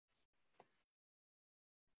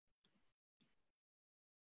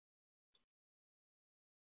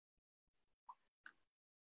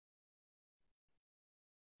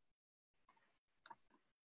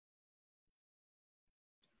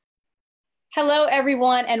Hello,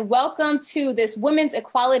 everyone, and welcome to this Women's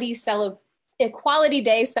Equality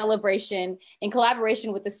Day celebration in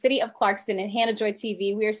collaboration with the City of Clarkston and Hannah Joy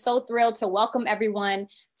TV. We are so thrilled to welcome everyone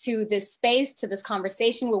to this space, to this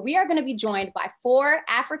conversation, where we are going to be joined by 4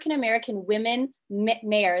 African-American women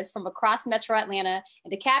mayors from across Metro Atlanta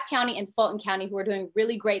and DeKalb County and Fulton County who are doing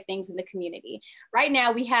really great things in the community. Right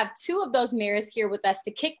now, we have 2 of those mayors here with us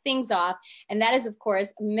to kick things off, and that is, of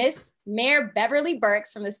course, Miss Mayor Beverly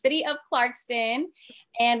Burks from the City of Clarkston,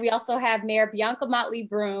 and we also have Mayor Bianca Motley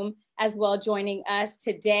Broom as well joining us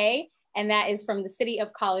today, and that is from the City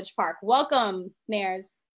of College Park. Welcome, mayors.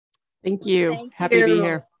 Thank you. Thank Happy you. to be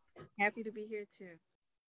here. Happy to be here too.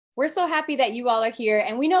 We're so happy that you all are here,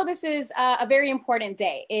 and we know this is a very important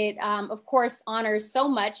day. It, of course, honors so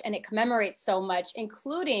much and it commemorates so much,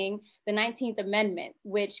 including the 19th Amendment,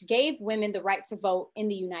 which gave women the right to vote in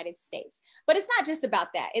the United States. But it's not just about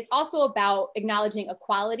that. It's also about acknowledging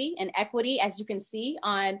equality and equity, as you can see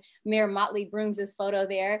on Mayor Motley Broom's photo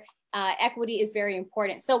there. Equity is very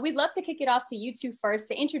important. So we'd love to kick it off to you two first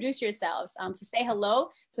to introduce yourselves, to say hello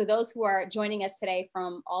to those who are joining us today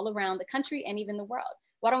from all around the country and even the world.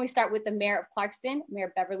 Why don't we start with the Mayor of Clarkston,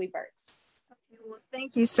 Mayor Beverly Burks. Okay, well,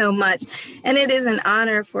 thank you so much. And it is an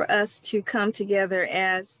honor for us to come together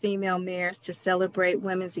as female mayors to celebrate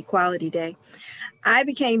Women's Equality Day. I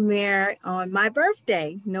became mayor on my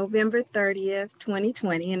birthday, November 30th,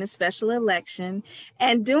 2020, in a special election.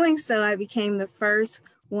 And doing so, I became the first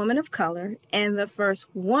woman of color and the first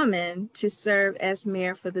woman to serve as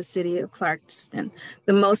mayor for the City of Clarkston,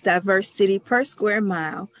 the most diverse city per square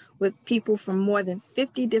mile, with people from more than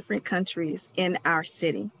 50 different countries in our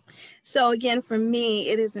city. So again, for me,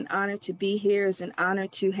 it is an honor to be here. It's an honor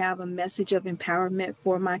to have a message of empowerment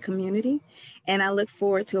for my community. And I look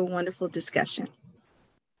forward to a wonderful discussion.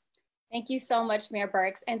 Thank you so much, Mayor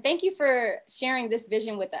Burks. And thank you for sharing this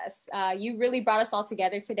vision with us. You really brought us all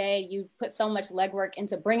together today. You put so much legwork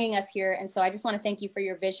into bringing us here. And so I just want to thank you for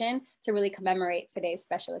your vision to really commemorate today's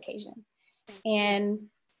special occasion. And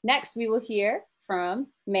next we will hear from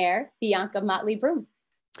Mayor Bianca Motley Broom.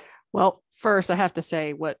 Well, first I have to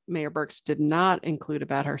say what Mayor Burks did not include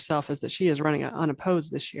about herself is that she is running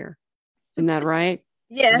unopposed this year. Isn't that right?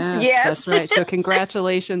 Yes. That's right. So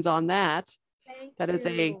congratulations on that. That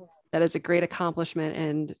is a great accomplishment,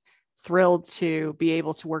 and thrilled to be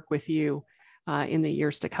able to work with you in the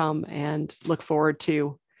years to come, and look forward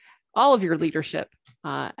to all of your leadership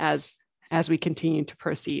as we continue to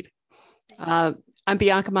proceed. I'm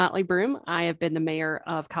Bianca Motley Broom. I have been the mayor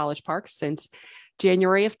of College Park since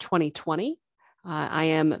January of 2020. I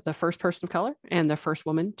am the first person of color and the first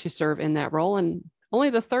woman to serve in that role, and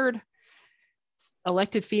only the third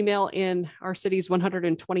elected female in our city's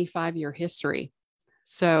 125-year history.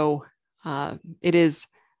 So it is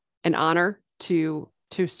an honor to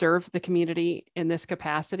serve the community in this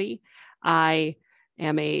capacity. I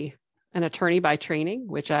am an attorney by training,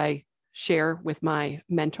 which I share with my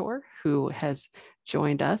mentor, who has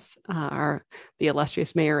joined us, the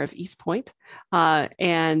illustrious mayor of East Point.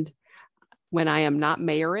 And when I am not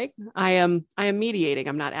mayoring, I am mediating.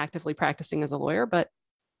 I'm not actively practicing as a lawyer, but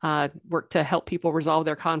work to help people resolve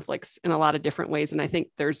their conflicts in a lot of different ways. And I think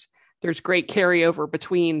there's great carryover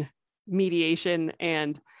between mediation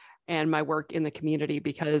and my work in the community,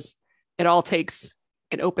 because it all takes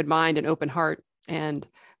an open mind, an open heart, and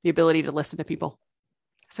the ability to listen to people.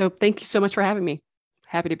 So thank you so much for having me.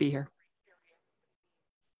 Happy to be here.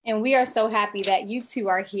 And we are so happy that you two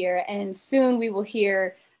are here. And soon we will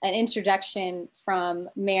hear an introduction from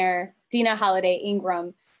Mayor Deana Holiday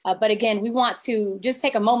Ingram. But again, we want to just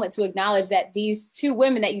take a moment to acknowledge that these 2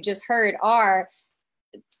 women that you just heard are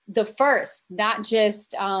the first, not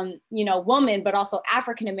just, woman, but also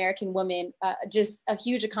African-American women, just a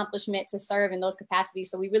huge accomplishment to serve in those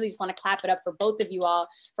capacities. So we really just want to clap it up for both of you all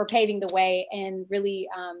for paving the way and really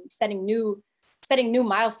setting new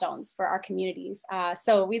milestones for our communities.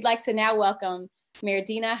 So we'd like to now welcome Mayor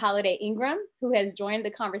Deana Holiday Ingram, who has joined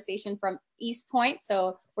the conversation from East Point.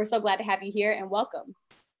 So we're so glad to have you here, and welcome.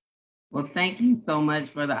 Well, thank you so much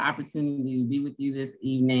for the opportunity to be with you this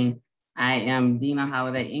evening. I am Deana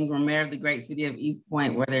Holiday Ingram, mayor of the great city of East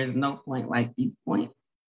Point, where there's no point like East Point.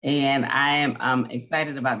 And I am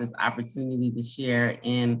excited about this opportunity to share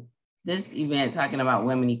in this event talking about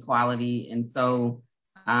women equality. And so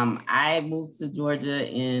I moved to Georgia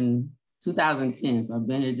in 2010. So I've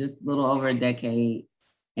been here just a little over a decade,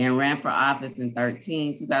 and ran for office in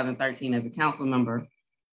 2013 as a council member.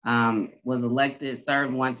 Was elected,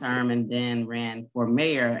 served 1 term, and then ran for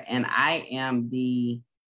mayor. And I am the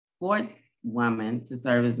 4th woman to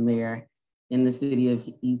serve as mayor in the city of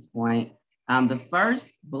East Point. The first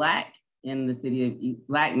Black in the city of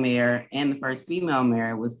Black mayor and the first female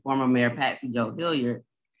mayor was former Mayor Patsy Jo Hilliard.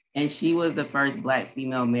 And she was the first Black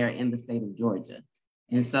female mayor in the state of Georgia.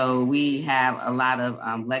 And so we have a lot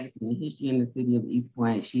of legacy and history in the city of East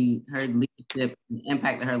Point. Her leadership, the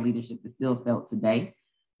impact of her leadership is still felt today.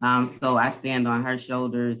 So I stand on her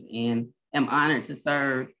shoulders and am honored to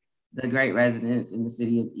serve the great residents in the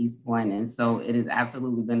city of East Point. And so it has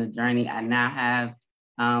absolutely been a journey. I now have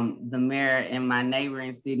the mayor in my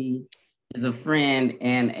neighboring city is a friend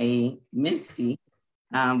and a mentee.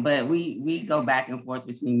 But we go back and forth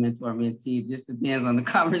between mentor and mentee. It just depends on the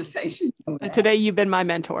conversation. Today, you've been my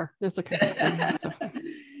mentor. That's okay.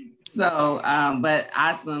 So, but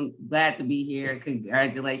awesome. Glad to be here.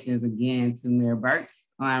 Congratulations again to Mayor Burks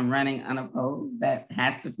on running unopposed. That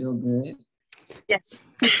has to feel good. Yes.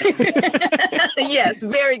 Yes,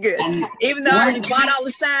 very good. Even though I already bought all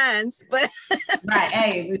the signs, but right.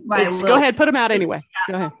 Hey, it's like, look, go ahead, put them out anyway.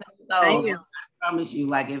 Go ahead. So, thank you. I promise you,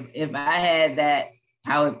 like if I had that,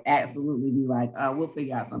 I would absolutely be like, we'll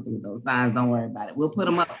figure out something with those signs. Don't worry about it. We'll put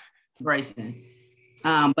them up.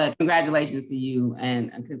 But congratulations to you,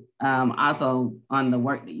 and also on the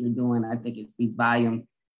work that you're doing. I think it speaks volumes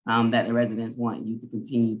that the residents want you to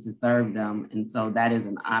continue to serve them, and so that is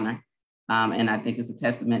an honor. And I think it's a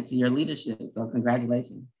testament to your leadership. So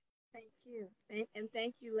congratulations. Thank you, and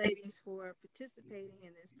thank you, ladies, for participating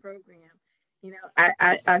in this program. You know,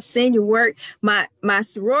 I've seen your work. My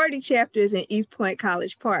sorority chapter is in East Point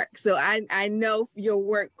College Park, so I know your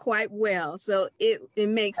work quite well. So it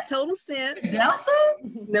makes total sense. Delta?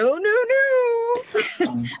 No.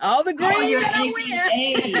 All the green that I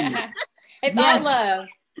wear. It's all love.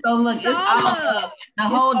 So look, it's all love. The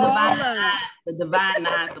whole divine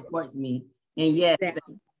nine supports me. And yes,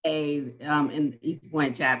 exactly. In East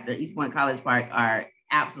Point chapter, East Point College Park are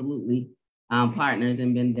absolutely partners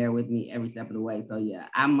and been there with me every step of the way. So yeah,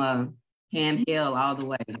 I'm a handheld all the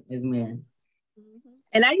way as mayor.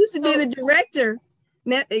 And I used to be the director,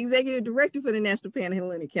 executive director for the National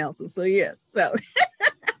Panhellenic Council. So yes, so.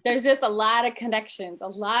 There's just a lot of connections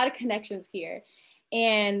here.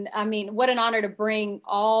 And I mean, what an honor to bring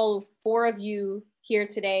all four of you here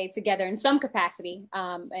today together in some capacity,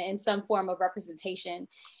 in some form of representation.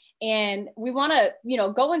 And we want to,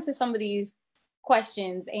 go into some of these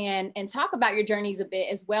questions and talk about your journeys a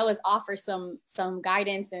bit, as well as offer some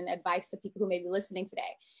guidance and advice to people who may be listening today.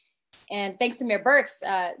 And thanks to Mayor Burks,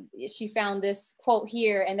 she found this quote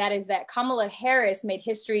here, and that is that Kamala Harris made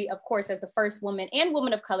history, of course, as the first woman and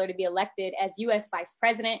woman of color to be elected as U.S. Vice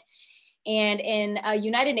President. And in a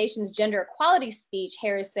United Nations gender equality speech,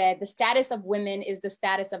 Harris said, "The status of women is the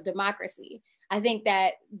status of democracy." I think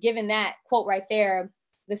that given that quote right there,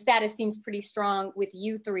 the status seems pretty strong with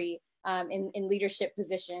you three in leadership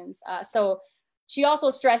positions. So she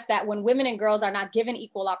also stressed that when women and girls are not given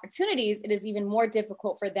equal opportunities, it is even more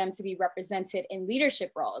difficult for them to be represented in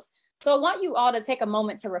leadership roles. So I want you all to take a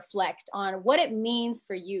moment to reflect on what it means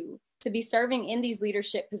for you to be serving in these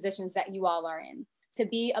leadership positions that you all are in, to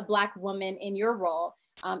be a Black woman in your role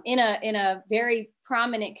in a very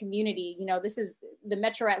prominent community. This is the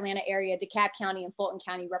Metro Atlanta area, DeKalb County and Fulton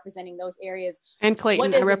County, representing those areas. And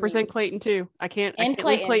Clayton, I represent Clayton too. I can't leave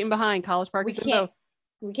Clayton behind. College Park is in both.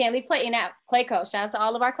 We can't leave Clayton out. Clayco, shout out to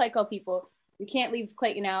all of our Clayco people. We can't leave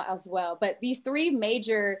Clayton out as well. But these three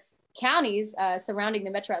major counties surrounding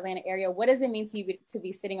the Metro Atlanta area, what does it mean to you to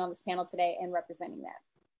be sitting on this panel today and representing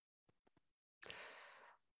that?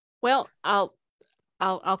 Well, I'll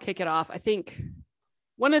kick it off. I think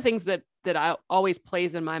one of the things that I always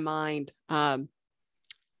plays in my mind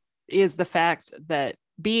is the fact that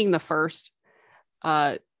being the first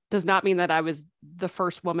does not mean that I was the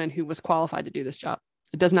first woman who was qualified to do this job.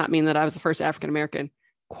 It does not mean that I was the first African-American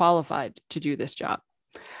qualified to do this job.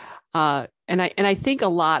 And I think a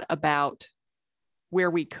lot about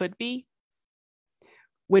where we could be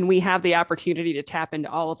when we have the opportunity to tap into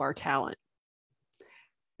all of our talent.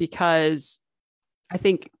 Because I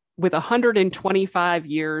think with 125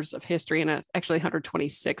 years of history, and actually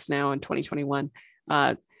 126 now in 2021,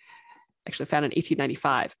 actually found in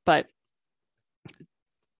 1895, but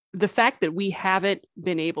the fact that we haven't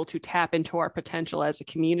been able to tap into our potential as a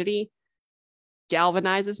community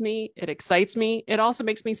galvanizes me. It excites me. It also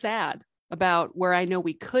makes me sad about where I know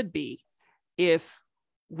we could be if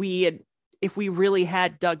we really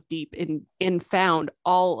had dug deep and found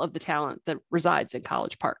all of the talent that resides in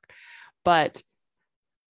College Park. But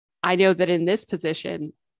I know that in this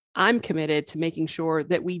position, I'm committed to making sure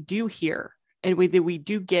that we do hear and that we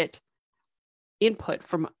do get input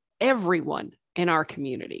from everyone in our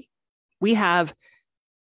community. We have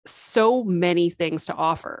so many things to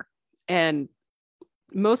offer. And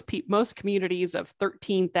most communities of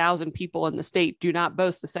 13,000 people in the state do not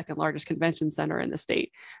boast the second largest convention center in the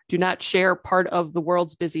state, do not share part of the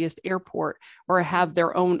world's busiest airport, or have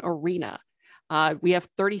their own arena. We have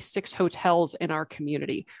 36 hotels in our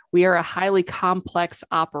community. We are a highly complex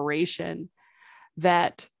operation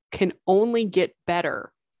that can only get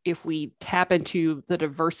better if we tap into the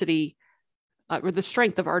diversity or the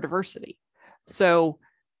strength of our diversity. So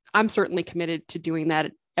I'm certainly committed to doing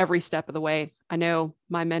that every step of the way. I know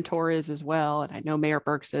my mentor is as well, and I know Mayor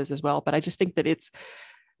Burks is as well, but I just think that it's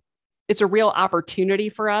a real opportunity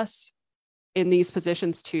for us in these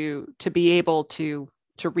positions to be able to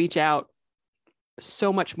reach out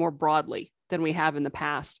so much more broadly than we have in the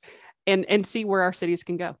past, and see where our cities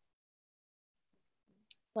can go.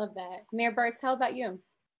 Love that. Mayor Burks, how about you?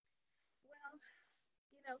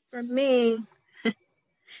 Well, for me,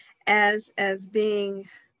 as being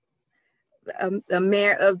a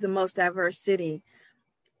mayor of the most diverse city,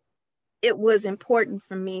 it was important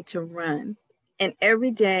for me to run. And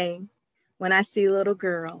every day when I see little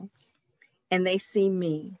girls and they see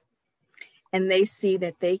me and they see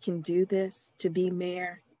that they can do this, to be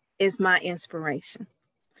mayor is my inspiration.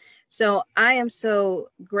 So I am so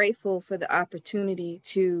grateful for the opportunity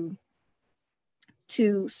to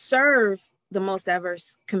serve the most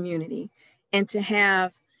diverse community and to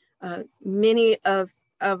have many of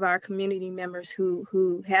our community members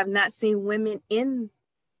who have not seen women in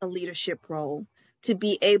a leadership role to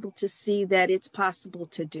be able to see that it's possible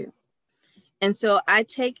to do. And so I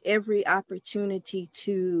take every opportunity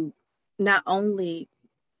to not only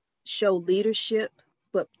show leadership,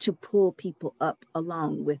 but to pull people up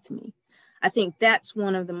along with me. I think that's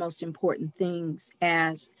one of the most important things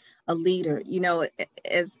as a leader. You know,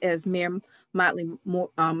 as Mayor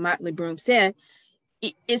Motley Broom said,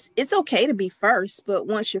 it's okay to be first, but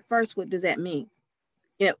once you're first, what does that mean?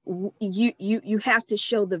 You know, you have to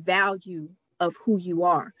show the value of who you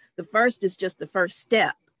are. The first is just the first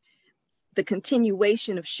step. The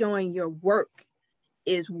continuation of showing your work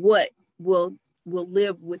is what will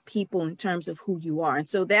live with people in terms of who you are. And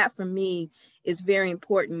so that for me is very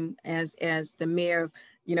important as the mayor of,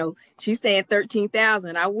 you know, she's saying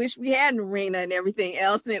 13,000. I wish we had an arena and everything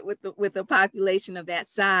else with a population of that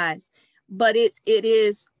size. But it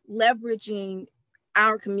is leveraging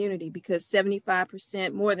our community, because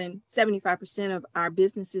 75%, more than 75% of our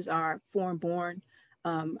businesses are foreign born,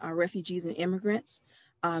 our refugees and immigrants,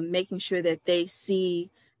 making sure that they see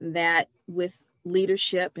that with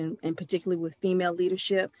leadership and particularly with female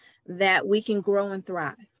leadership, that we can grow and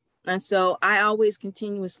thrive. And so I always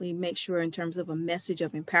continuously make sure in terms of a message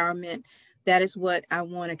of empowerment, that is what I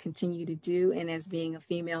want to continue to do. And as being a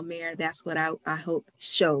female mayor, that's what I hope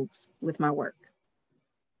shows with my work.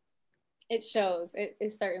 It shows.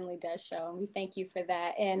 It certainly does show. And we thank you for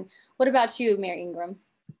that. And what about you, Mayor Ingram?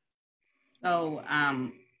 So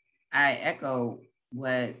I echo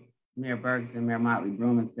what Mayor Burks and Mayor Motley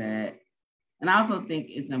Broom said. And I also think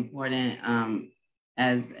it's important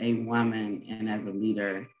as a woman and as a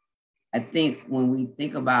leader. I think when we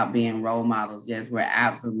think about being role models, yes, we're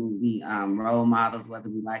absolutely role models, whether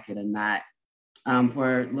we like it or not.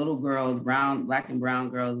 For little girls, Black and brown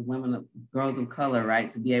girls, women, girls of color,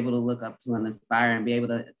 right, to be able to look up to and aspire and be able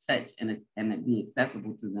to touch and be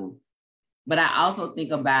accessible to them. But I also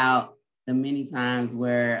think about the many times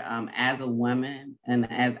where as a woman,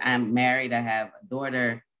 and as I'm married, I have a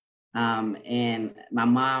daughter, and my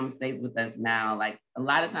mom stays with us now. Like, a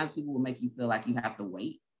lot of times people will make you feel like you have to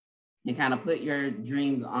wait and kind of put your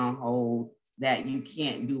dreams on hold, that you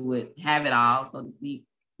can't do it, have it all, so to speak,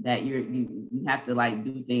 that you have to like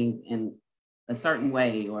do things in a certain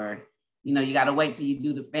way, or, you know, you got to wait till you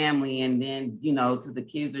do the family and then, you know, till the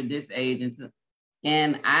kids are this age.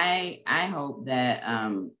 And I hope that,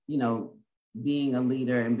 you know, being a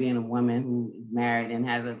leader and being a woman who is married and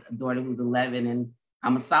has a daughter who's 11, and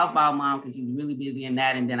I'm a softball mom because she's really busy in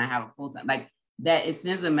that, and then I have a full-time, like that, it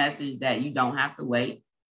sends a message that you don't have to wait.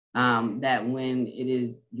 That when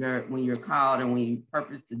you're called and when you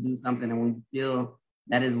purpose to do something and when you feel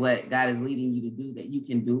that is what God is leading you to do, that you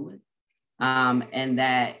can do it. And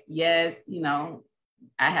that, yes, you know,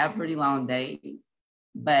 I have pretty long days,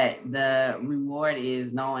 but the reward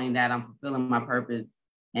is knowing that I'm fulfilling my purpose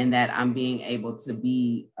and that I'm being able to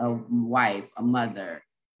be a wife, a mother,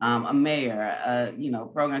 a mayor, a, you know,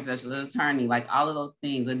 program specialist, attorney, like all of those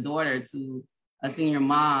things, a daughter to a senior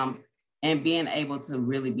mom, and being able to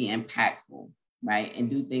really be impactful, right? And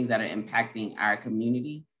do things that are impacting our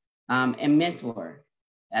community, and mentor.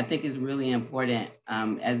 I think is really important.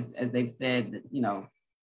 As they've said, you know,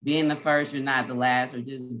 being the first, you're not the last, or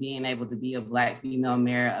just being able to be a Black female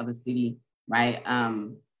mayor of a city, right?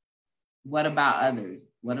 what about others?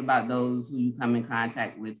 What about those who you come in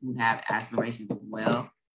contact with who have aspirations as well?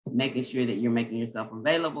 Making sure that you're making yourself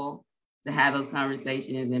available to have those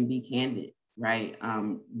conversations and be candid, right?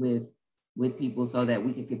 With people so that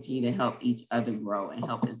we can continue to help each other grow and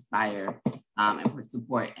help inspire and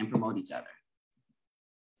support and promote each other.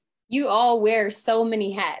 You all wear so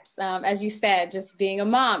many hats, as you said, just being a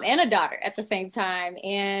mom and a daughter at the same time,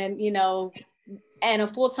 and, you know, and a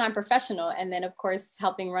full-time professional. And then of course,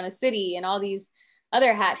 helping run a city and all these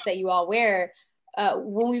other hats that you all wear.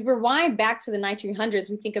 When we rewind back to the 1900s,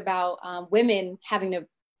 we think about women having to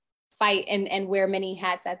fight and wear many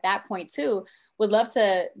hats at that point too. Would love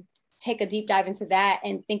to take a deep dive into that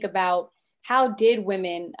and think about how did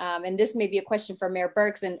women, and this may be a question for Mayor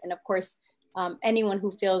Burks and of course, anyone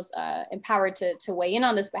who feels empowered to weigh in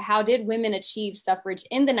on this, but how did women achieve suffrage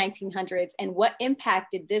in the 1900s and what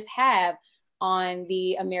impact did this have on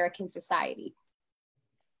the American society?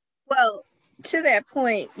 Well, to that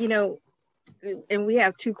point, you know, and we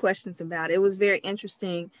have two questions about it. It was very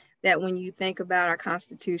interesting that when you think about our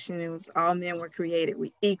Constitution, it was all men were created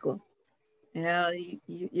equal. You know,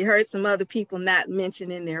 you heard some other people not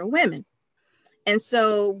mentioning their women. And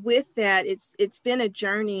so with that, it's been a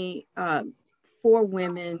journey for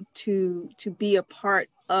women to be a part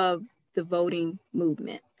of the voting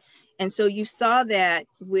movement. And so you saw that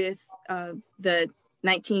with the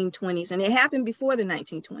 1920s, and it happened before the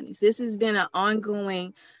 1920s. This has been an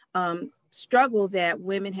ongoing struggle that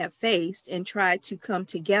women have faced and tried to come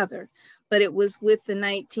together. But it was with the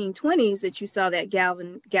 1920s that you saw that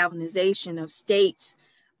galvanization of states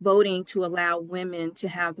voting to allow women to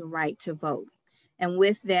have the right to vote. And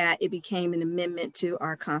with that, it became an amendment to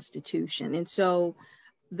our Constitution. And so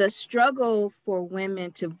the struggle for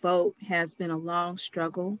women to vote has been a long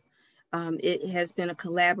struggle. It has been a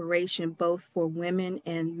collaboration both for women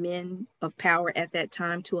and men of power at that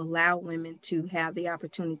time to allow women to have the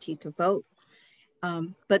opportunity to vote.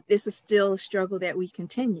 But this is still a struggle that we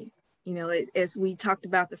continue. You know, as we talked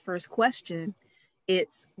about the first question,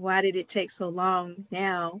 it's why did it take so long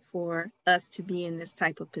now for us to be in this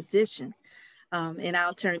type of position? And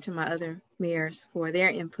I'll turn to my other mayors for their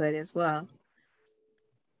input as well.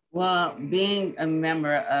 Well, being a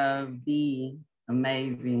member of the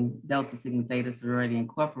amazing Delta Sigma Theta Sorority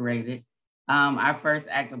Incorporated, our first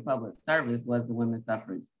act of public service was the women's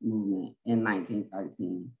suffrage movement in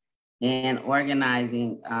 1913. And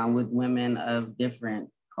organizing with women of different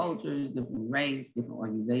cultures, different race, different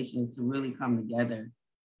organizations to really come together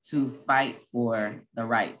to fight for the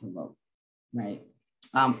right to vote, right?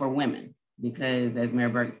 For women. Because as Mayor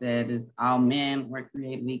Burke said, it's all men were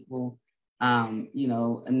created equal. You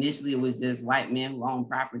know, initially it was just white men who owned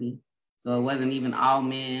property. So it wasn't even all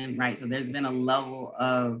men, right? So there's been a level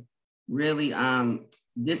of really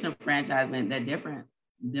disenfranchisement that different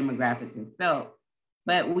demographics have felt.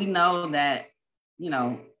 But we know that, you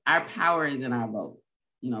know, our power is in our vote.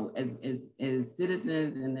 You know, as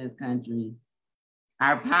citizens in this country,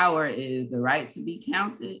 our power is the right to be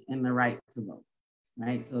counted and the right to vote.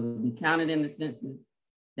 Right? So to be counted in the census,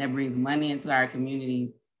 that brings money into our communities.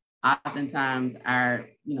 Oftentimes our,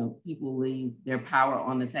 you know, people leave their power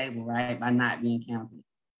on the table, right? By not being counted.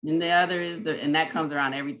 And the other is and that comes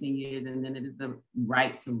around every 10 years. And then it is the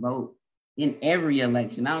right to vote in every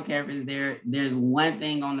election. I don't care if it's there's one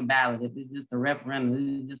thing on the ballot, if it's just a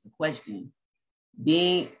referendum, it's just a question.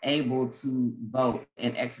 Being able to vote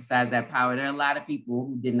and exercise that power. There are a lot of people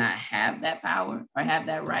who did not have that power or have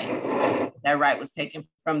that right. That right was taken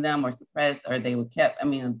from them or suppressed, or they were kept,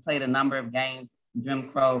 played a number of games, Jim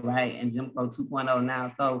Crow, right? And Jim Crow 2.0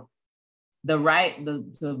 now. So the right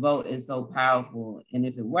to vote is so powerful. And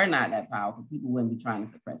if it were not that powerful, people wouldn't be trying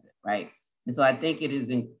to suppress it, right? And so I think it is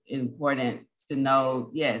important to know,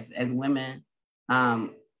 yes, as women,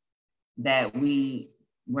 that we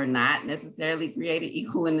were not necessarily created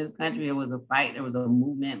equal in this country. It was a fight. There was a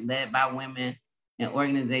movement led by women and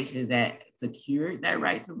organizations that secured that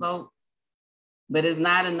right to vote. But it's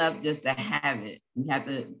not enough just to have it. We have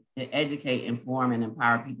to educate, inform, and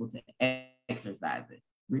empower people to exercise it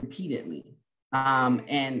repeatedly.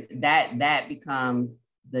 And that becomes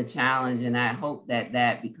the challenge. And I hope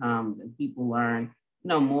that becomes, as people learn,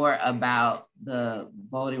 more about the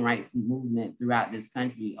voting rights movement throughout this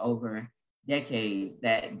country over decades,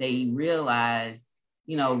 that they realize,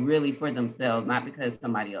 really for themselves, not because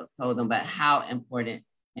somebody else told them, but how important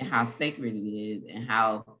and how sacred it is, and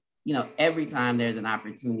how, every time there's an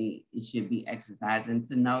opportunity, it should be exercised. And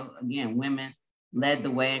to know, again, women led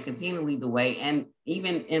the way and continue to lead the way. And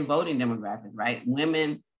even in voting demographics, right?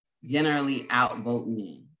 Women generally outvote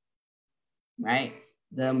men, right?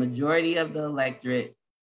 The majority of the electorate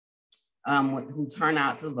who turn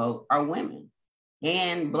out to vote are women,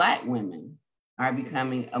 and Black women are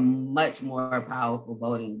becoming a much more powerful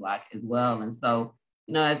voting bloc as well. And so,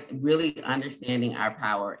 it's really understanding our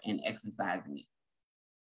power and exercising it.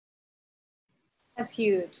 That's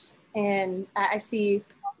huge. And I see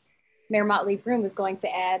Mayor Motley Broom is going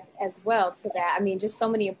to add as well to that. I mean, just so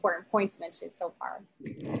many important points mentioned so far.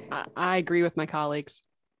 I agree with my colleagues.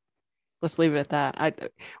 Let's leave it at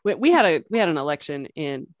that. We had an election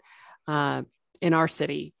in our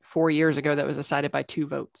city 4 years ago that was decided by 2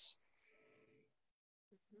 votes.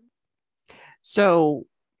 So,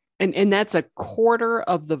 and that's a quarter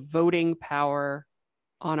of the voting power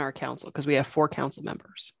on our council, because we have 4 council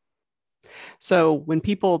members. So when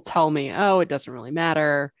people tell me, oh, it doesn't really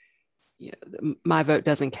matter, my vote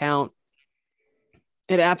doesn't count,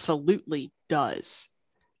 it absolutely does.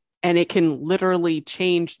 And it can literally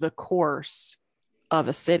change the course of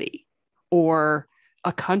a city or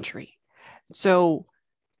a country. So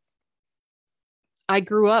I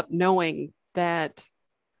grew up knowing that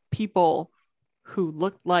people who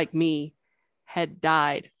looked like me had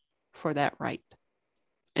died for that right,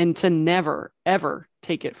 and to never, ever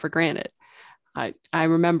take it for granted. I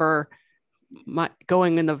remember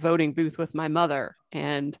going in the voting booth with my mother,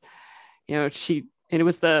 and, it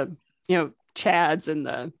was the, Chads and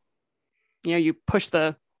the, you push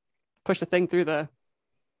the thing through the,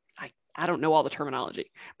 I don't know all the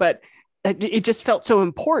terminology, but it just felt so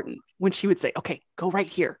important when she would say, okay, go right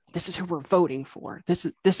here. This is who we're voting for. This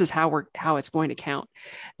is how it's going to count.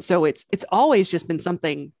 So it's always just been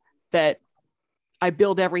something that I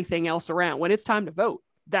build everything else around. When it's time to vote,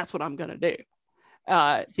 that's what I'm going to do.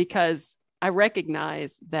 Because I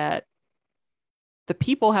recognize that the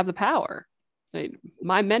people have the power.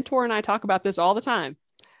 My mentor and I talk about this all the time.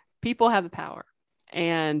 People have the power,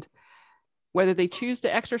 and whether they choose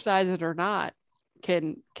to exercise it or not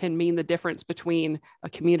can mean the difference between a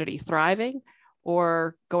community thriving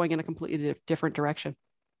or going in a completely different direction.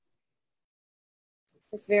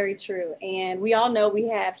 It's very true. And we all know we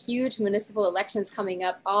have huge municipal elections coming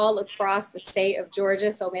up all across the state of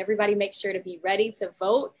Georgia. So everybody make sure to be ready to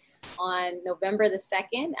vote on November the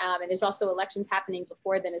 2nd. And there's also elections happening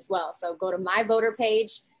before then as well. So go to My Voter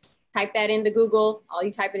page, type that into Google. All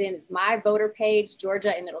you type it in is My Voter page,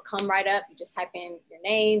 Georgia, and it'll come right up. You just type in your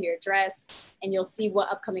name, your address, and you'll see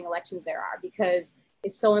what upcoming elections there are, because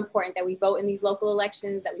it's so important that we vote in these local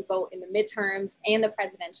elections, that we vote in the midterms and the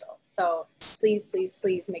presidential. So please, please,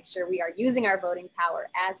 please make sure we are using our voting power,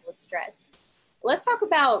 as was stressed. Let's talk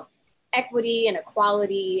about equity and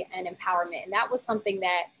equality and empowerment. And that was something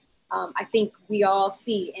that I think we all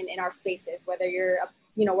see in our spaces, whether you're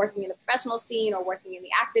working in the professional scene or working in the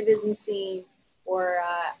activism scene, or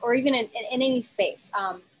even in any space.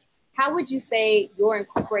 How would you say you're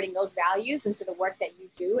incorporating those values into the work that you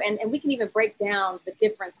do? And we can even break down the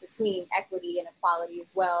difference between equity and equality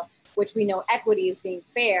as well, which we know equity is being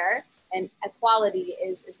fair, and equality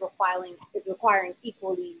is requiring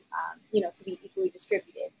equally, to be equally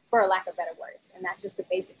distributed, for a lack of better words. And that's just the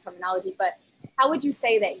basic terminology. But how would you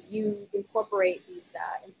say that you incorporate these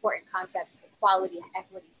important concepts of equality and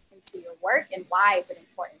equity into your work, and why is it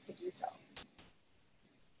important to do so?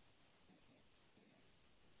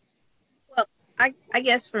 Well, I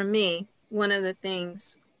guess for me, one of the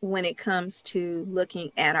things when it comes to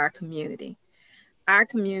looking at our community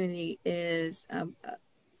is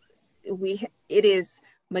it is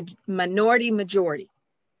minority majority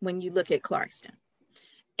when you look at Clarkston,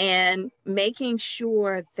 and making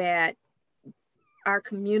sure that our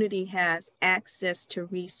community has access to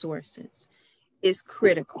resources is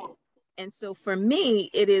critical. And so for me,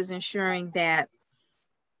 it is ensuring that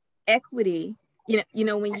equity, when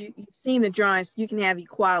you've seen the drawings, you can have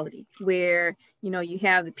equality where, you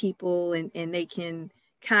have the people and they can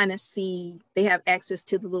kind of see, they have access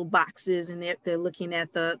to the little boxes, and they're looking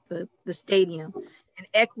at the stadium. And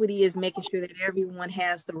equity is making sure that everyone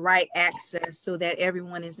has the right access so that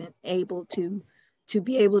everyone is able to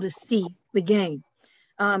be able to see the game.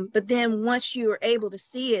 But then once you are able to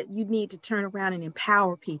see it, you need to turn around and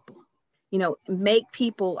empower people. Make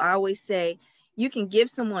people, I always say, you can give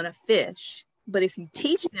someone a fish, but if you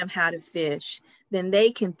teach them how to fish, then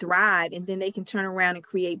they can thrive, and then they can turn around and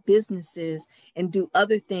create businesses and do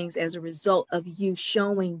other things as a result of you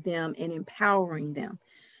showing them and empowering them.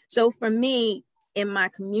 So for me, in my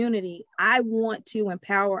community, I want to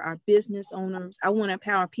empower our business owners. I want to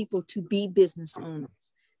empower people to be business owners,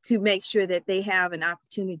 to make sure that they have an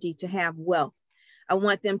opportunity to have wealth. I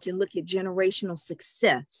want them to look at generational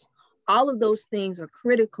success. All of those things are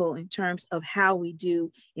critical in terms of how we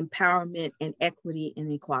do empowerment and equity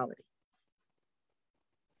and equality.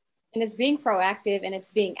 And it's being proactive and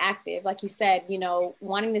it's being active. Like you said, you know,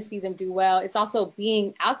 wanting to see them do well. It's also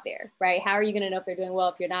being out there, right? How are you going to know if they're doing well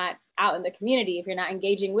if you're not out in the community, if you're not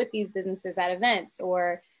engaging with these businesses at events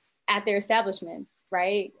or at their establishments,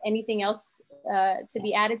 right? Anything else to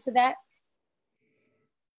be added to that?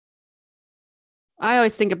 I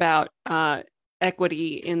always think about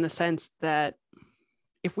equity in the sense that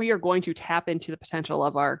if we are going to tap into the potential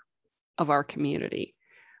of our community,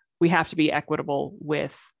 we have to be equitable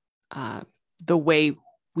with the way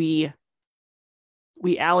we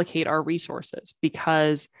allocate our resources,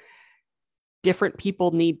 because different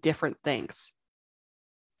people need different things.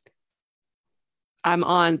 I'm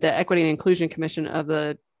on the Equity and Inclusion Commission of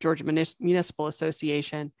the Georgia Municipal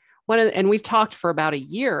Association. And we've talked for about a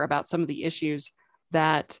year about some of the issues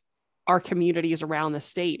that our communities around the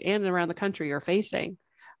state and around the country are facing.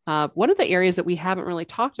 One of the areas that we haven't really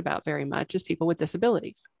talked about very much is people with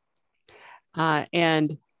disabilities,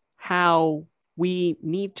 and how we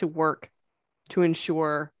need to work to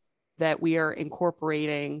ensure that we are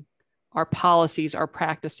incorporating our policies, our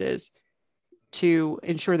practices, to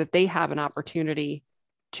ensure that they have an opportunity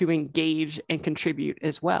to engage and contribute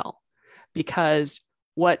as well. Because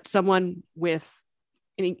what someone with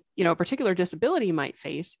any, a particular disability might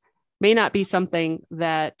face may not be something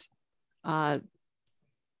that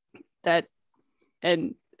that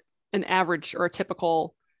an average or a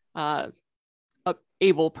typical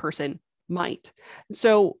able person might.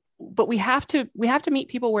 So, but we have to meet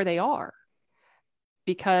people where they are,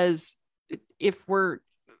 because if we're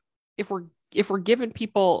giving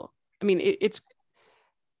people, I mean, it's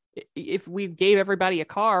if we gave everybody a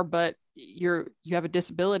car, but you have a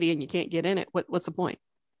disability and you can't get in it, what's the point,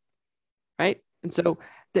 right? And so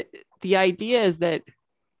the idea is that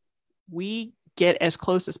we get as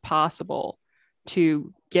close as possible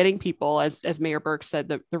to getting people, as Mayor Burke said,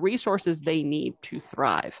 the resources they need to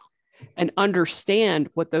thrive, and understand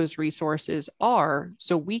what those resources are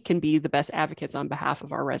so we can be the best advocates on behalf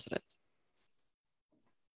of our residents.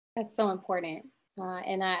 That's so important.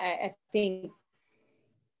 And I think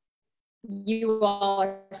you all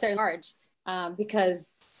are certainly large because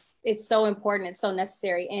it's so important, it's so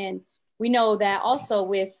necessary. And we know that also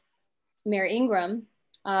with Mayor Ingram,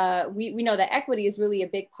 we know that equity is really a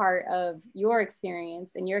big part of your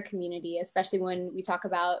experience in your community, especially when we talk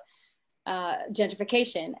about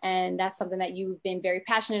gentrification. And that's something that you've been very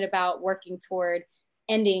passionate about working toward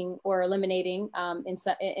ending or eliminating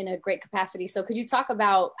in a great capacity. So could you talk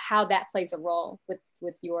about how that plays a role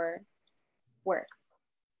with your work?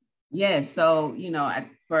 Yes. So,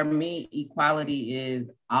 for me, equality is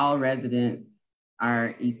all residents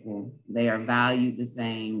are equal. They are valued the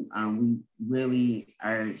same. We really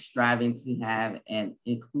are striving to have an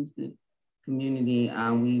inclusive community.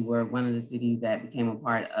 We were one of the cities that became a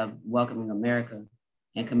part of Welcoming America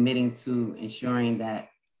and committing to ensuring that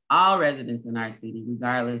all residents in our city,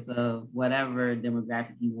 regardless of whatever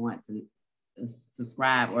demographic you want to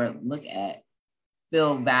subscribe or look at,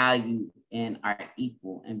 feel valued and are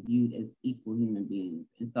equal and viewed as equal human beings.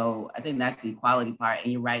 And so I think that's the equality part.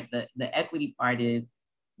 And you're right, the equity part is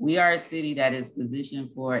we are a city that is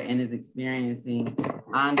positioned for and is experiencing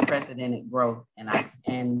unprecedented growth.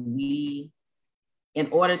 And we, in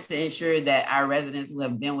order to ensure that our residents who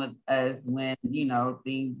have been with us when,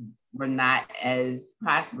 things were not as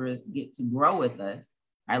prosperous get to grow with us,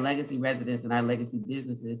 our legacy residents and our legacy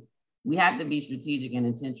businesses, we have to be strategic and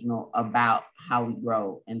intentional about how we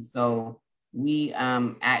grow. And so we,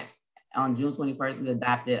 on June 21st, we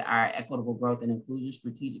adopted our Equitable Growth and Inclusion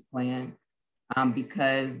Strategic Plan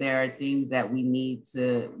because there are things that we need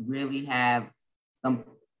to really have some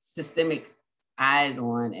systemic eyes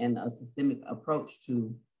on and a systemic approach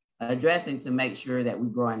to addressing to make sure that we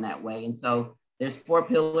grow in that way. And so there's 4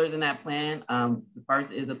 pillars in that plan. The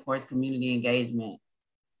first is, of course, community engagement.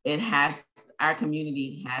 Our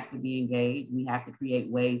community has to be engaged. We have to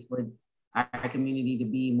create ways for our community to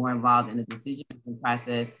be more involved in the decision-making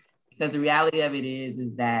process, because the reality of it is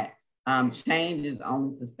that change is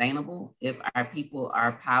only sustainable if our people are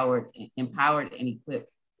empowered and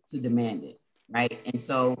equipped to demand it, right? And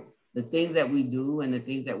so the things that we do and the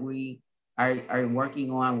things that we are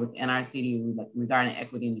working on within our city regarding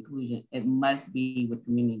equity and inclusion, it must be with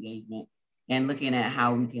community engagement and looking at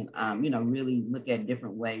how we can, really look at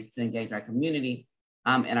different ways to engage our community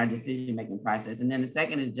and our decision-making process. And then the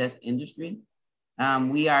second is just industry.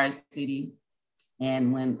 We are a city,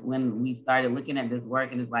 and when we started looking at this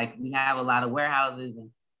work, and it's like, we have a lot of warehouses,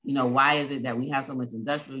 and, why is it that we have so much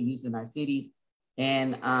industrial use in our city?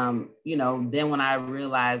 And, then when I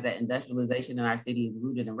realized that industrialization in our city is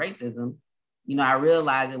rooted in racism, I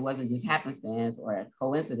realized it wasn't just happenstance or a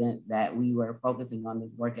coincidence that we were focusing on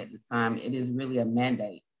this work at this time. It is really a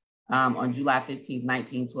mandate. On July 15th,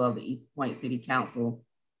 1912, the East Point City Council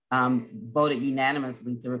voted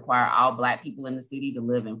unanimously to require all Black people in the city to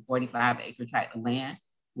live in 45-acre tract of land,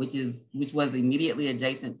 which was immediately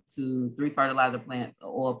adjacent to 3 fertilizer plants, an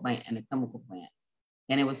oil plant, and a chemical plant.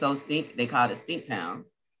 And it was so stink, they called it Stink Town.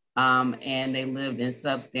 And they lived in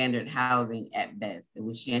substandard housing at best. It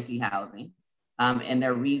was shanty housing. And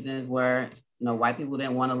their reasons were, white people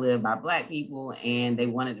didn't want to live by Black people, and they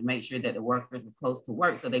wanted to make sure that the workers were close to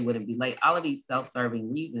work so they wouldn't be late. All of these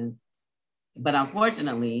self-serving reasons. But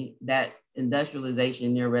unfortunately, that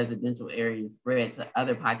industrialization near residential areas spread to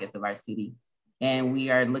other pockets of our city. And we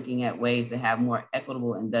are looking at ways to have more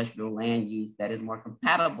equitable industrial land use that is more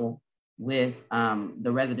compatible with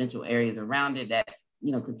the residential areas around it, that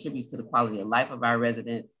contributes to the quality of life of our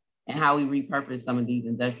residents, and how we repurpose some of these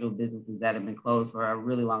industrial businesses that have been closed for a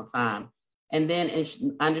really long time. And then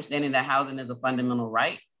understanding that housing is a fundamental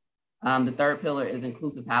right. The third pillar is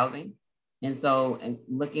inclusive housing. And so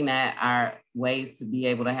looking at our ways to be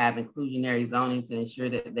able to have inclusionary zoning to ensure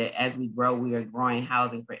that as we grow, we are growing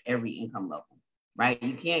housing for every income level, right?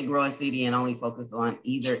 You can't grow a city and only focus on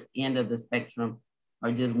either end of the spectrum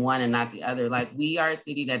or just one and not the other. Like, we are a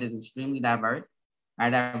city that is extremely diverse. Our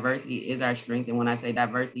diversity is our strength. And when I say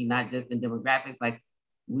diversity, not just in demographics, like,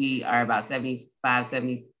 we are about 77%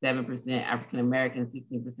 African-American,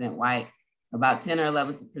 16% white, about 10 or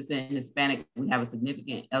 11% Hispanic. We have a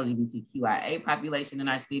significant LGBTQIA population in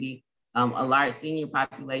our city, a large senior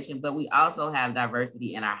population, but we also have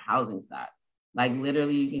diversity in our housing stock. Like,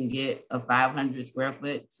 literally, you can get a 500 square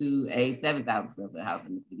foot to a 7,000 square foot house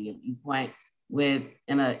in the city of East Point in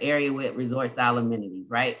an area with resort style amenities,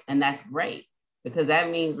 right? And that's great, because that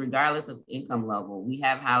means regardless of income level, we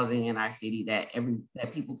have housing in our city that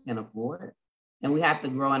people can afford. And we have to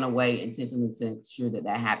grow in a way intentionally to ensure that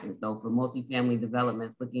happens. So for multifamily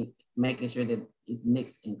developments, making sure that it's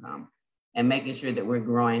mixed income and making sure that we're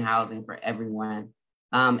growing housing for everyone.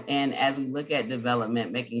 And as we look at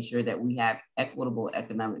development, making sure that we have equitable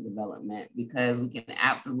economic development, because we can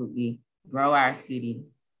absolutely grow our city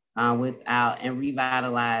and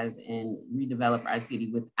revitalize and redevelop our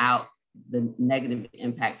city without the negative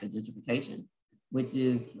impacts of gentrification, which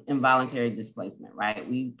is involuntary displacement, right?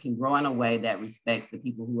 We can grow in a way that respects the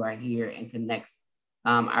people who are here and connects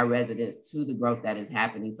our residents to the growth that is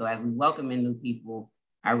happening. So as we welcome in new people,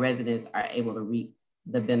 our residents are able to reap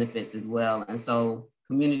the benefits as well. And so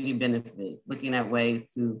community benefits, looking at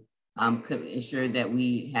ways to ensure that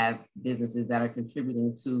we have businesses that are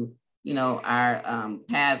contributing to our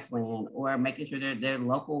PATH plan, or making sure there are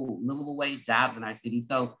local livable wage jobs in our city.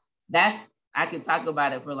 So I could talk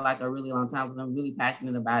about it for like a really long time because I'm really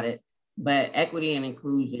passionate about it. But equity and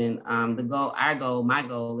inclusion, my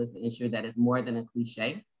goal is to ensure that it's more than a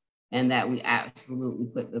cliche, and that we absolutely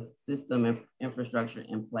put the system and infrastructure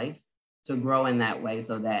in place to grow in that way,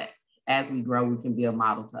 so that as we grow, we can be a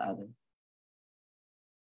model to others.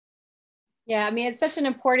 Yeah, I mean, it's such an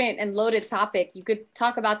important and loaded topic. You could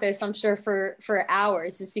talk about this, I'm sure, for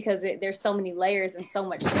hours, just because there's so many layers and so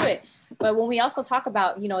much to it. But when we also talk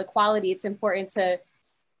about, equality, it's important to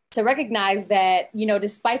recognize that,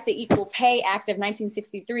 despite the Equal Pay Act of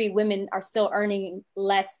 1963, women are still earning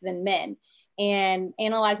less than men. And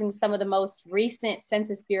analyzing some of the most recent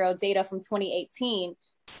Census Bureau data from 2018,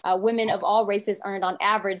 women of all races earned on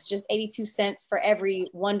average just 82 cents for every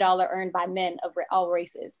 $1 earned by men of all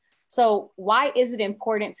races. So why is it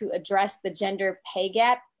important to address the gender pay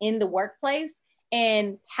gap in the workplace?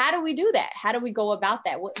 And how do we do that? How do we go about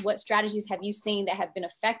that? What strategies have you seen that have been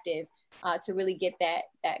effective to really get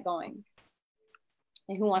that going?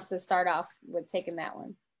 And who wants to start off with taking that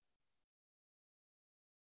one?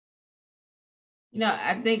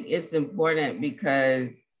 I think it's important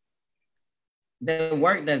because the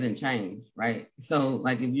work doesn't change, right? So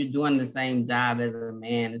like, if you're doing the same job as a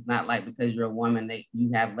man, it's not like because you're a woman that you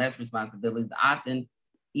have less responsibilities, often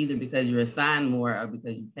either because you're assigned more or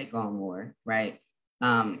because you take on more, right?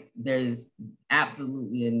 There's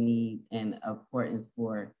absolutely a need and importance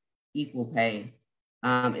for equal pay.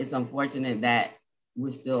 It's unfortunate that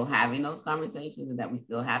we're still having those conversations and that we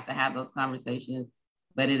still have to have those conversations,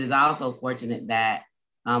 but it is also fortunate that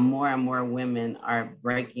more and more women are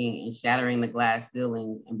breaking and shattering the glass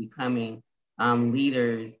ceiling and becoming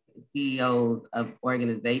leaders, CEOs of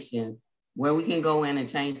organizations where we can go in and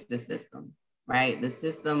change the system, right? The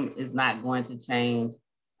system is not going to change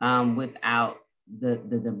without the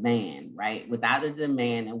demand, right? Without the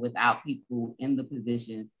demand and without people in the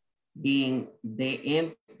positions in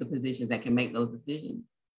the positions that can make those decisions.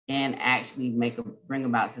 and actually bring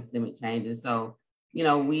about systemic changes. So,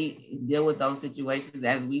 we deal with those situations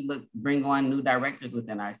as we bring on new directors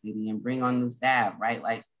within our city and bring on new staff, right?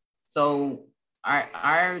 Like, so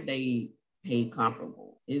are they paid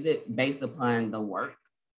comparable? Is it based upon the work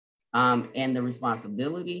and the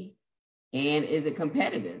responsibility? And is it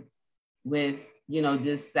competitive with,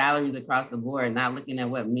 just salaries across the board, not looking at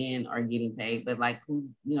what men are getting paid, but like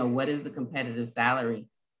what is the competitive salary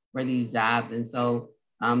for these jobs? And so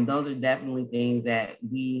those are definitely things that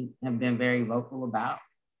we have been very vocal about.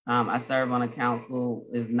 I serve on a council,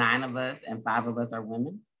 there's 9 of us and 5 of us are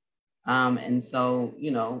women. And so,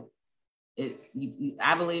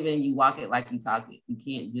 I believe in you walk it like you talk it. You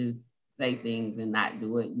can't just say things and not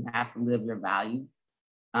do it. You have to live your values.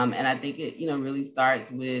 And I think it, really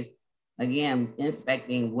starts with, again,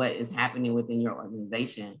 inspecting what is happening within your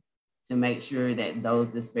organization to make sure that those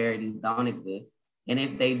disparities don't exist. And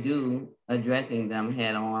if they do, addressing them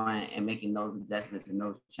head on and making those adjustments and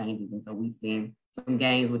those changes. And so we've seen some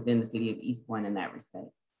gains within the city of East Point in that respect.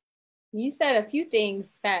 You said a few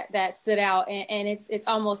things that stood out, and it's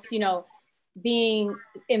almost, being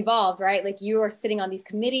involved, right? Like you are sitting on these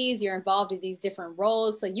committees, you're involved in these different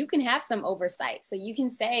roles, so you can have some oversight. So you can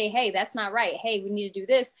say, hey, that's not right. Hey, we need to do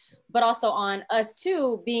this. But also on us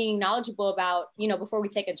too, being knowledgeable about, before we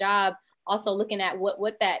take a job, also looking at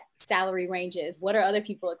what that salary range is, what are other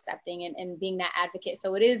people accepting, and being that advocate.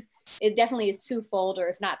 So it definitely is twofold, or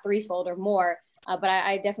if not threefold or more. But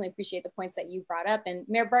I definitely appreciate the points that you brought up. And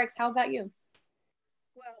Mayor Burks, how about you?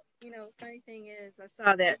 Well, funny thing is, I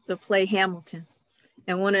saw that the play Hamilton,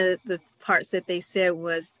 and one of the parts that they said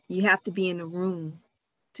was you have to be in the room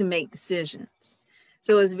to make decisions.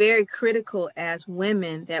 So it's very critical as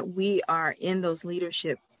women that we are in those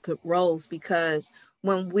leadership roles, because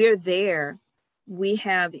when we're there, we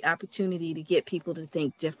have the opportunity to get people to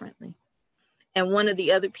think differently. And one of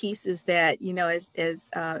the other pieces that, as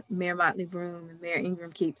Mayor Motley Broom and Mayor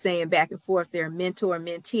Ingram keep saying back and forth, they're mentor,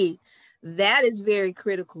 mentee. That is very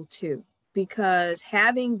critical too, because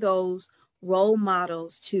having those role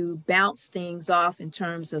models to bounce things off in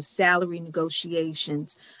terms of salary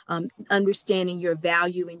negotiations, understanding your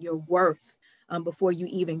value and your worth before you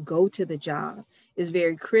even go to the job is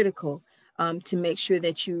very critical, to make sure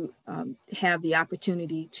that you have the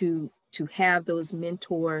opportunity to have those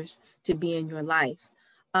mentors to be in your life.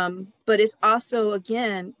 But it's also,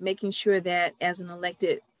 again, making sure that as an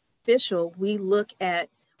elected official, we look at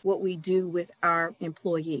what we do with our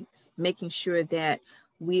employees, making sure that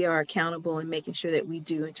we are accountable and making sure that we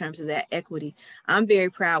do in terms of that equity. I'm very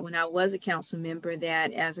proud when I was a council member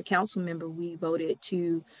that as a council member, we voted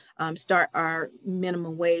to start our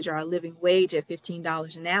minimum wage or our living wage at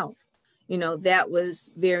 $15 an hour. That was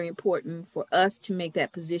very important for us to make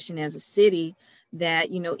that position as a city that,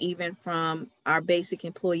 even from our basic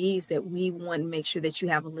employees, that we want to make sure that you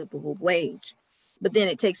have a livable wage. But then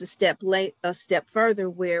it takes a step further,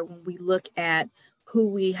 where when we look at who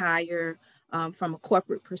we hire from a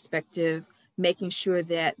corporate perspective, making sure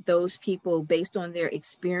that those people, based on their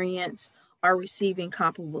experience, are receiving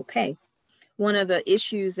comparable pay. One of the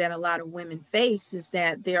issues that a lot of women face is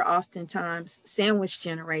that they're oftentimes sandwich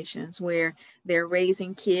generations, where they're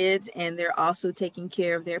raising kids and they're also taking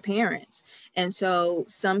care of their parents. And so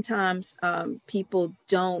sometimes people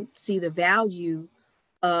don't see the value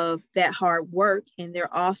of that hard work, and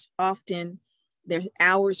they're often their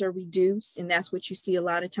hours are reduced, and that's what you see a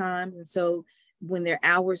lot of times. And so when their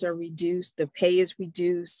hours are reduced, the pay is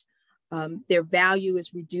reduced, their value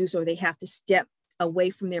is reduced, or they have to step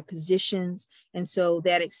away from their positions. And so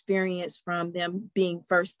that experience from them being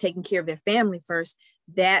first, taking care of their family first,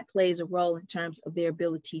 that plays a role in terms of their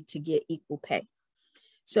ability to get equal pay.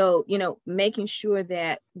 So, making sure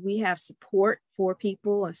that we have support for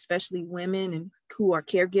people, especially women and who are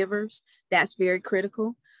caregivers, that's very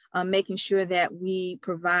critical. Making sure that we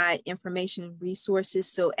provide information and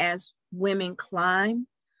resources. So as women climb,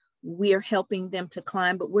 we are helping them to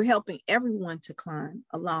climb, but we're helping everyone to climb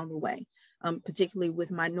along the way, particularly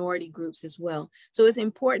with minority groups as well. So it's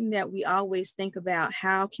important that we always think about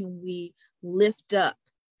how can we lift up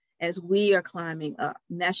as we are climbing up.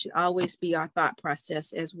 And that should always be our thought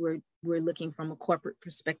process as we're looking from a corporate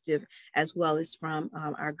perspective, as well as from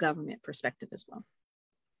our government perspective as well.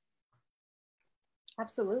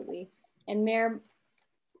 Absolutely. And Mayor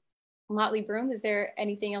Motley Broom, is there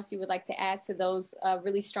anything else you would like to add to those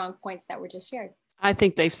really strong points that were just shared? I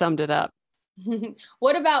think they've summed it up.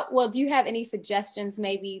 What about, do you have any suggestions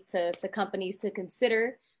maybe to companies to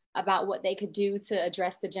consider about what they could do to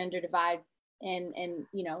address the gender divide and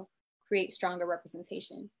create stronger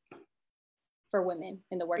representation for women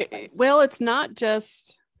in the workplace? Well, it's not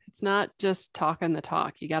just It's not just talking the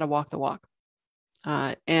talk. You got to walk the walk.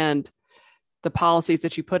 And the policies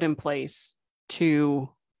that you put in place to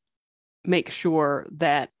make sure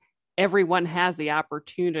that everyone has the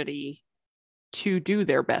opportunity to do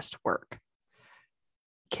their best work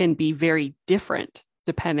can be very different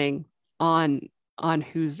depending on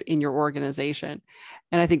who's in your organization.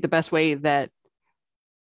 And I think the best way that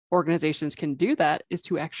organizations can do that is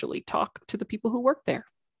to actually talk to the people who work there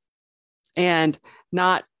and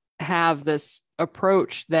not have this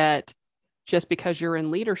approach that just because you're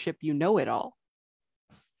in leadership, you know it all.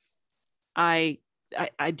 I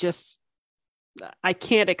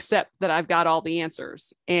can't accept that I've got all the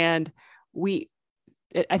answers. And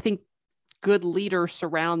I think good leaders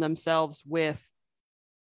surround themselves with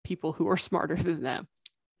people who are smarter than them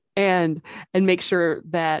and make sure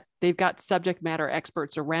that they've got subject matter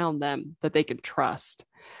experts around them that they can trust.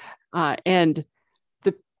 And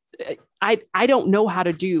I don't know how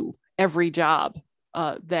to do every job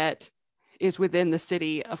that is within the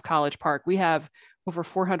city of College Park. We have over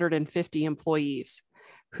 450 employees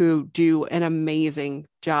who do an amazing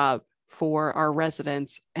job for our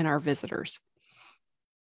residents and our visitors,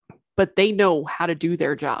 but they know how to do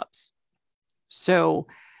their jobs. So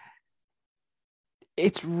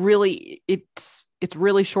it's really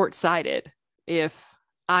short-sighted if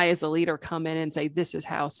I, as a leader, come in and say, this is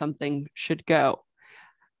how something should go.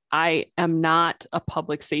 I am not a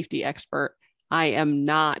public safety expert. I am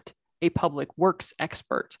not a public works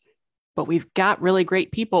expert, but we've got really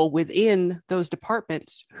great people within those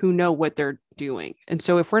departments who know what they're doing. And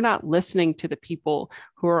so if we're not listening to the people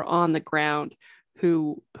who are on the ground,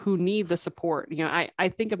 who need the support, I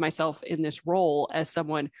think of myself in this role as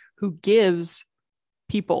someone who gives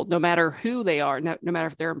people, no matter who they are, no matter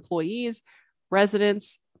if they're employees,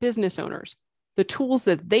 residents, business owners, the tools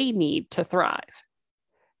that they need to thrive.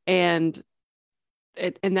 And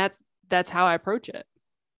that's how I approach it.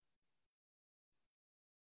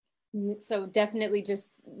 So definitely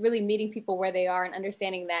just really meeting people where they are and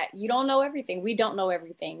understanding that you don't know everything. We don't know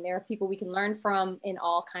everything. There are people we can learn from in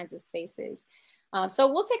all kinds of spaces.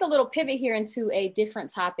 So we'll take a little pivot here into a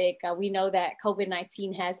different topic. We know that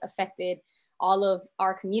COVID-19 has affected all of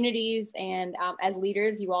our communities, and as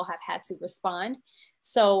leaders, you all have had to respond.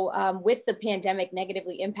 So with the pandemic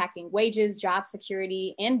negatively impacting wages, job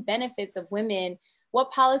security, and benefits of women,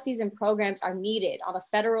 what policies and programs are needed on a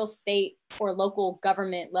federal, state, or local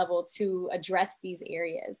government level to address these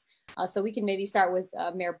areas? So we can maybe start with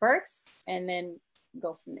Mayor Burks and then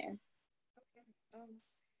go from there.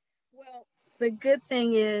 Well, the good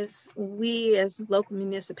thing is we as local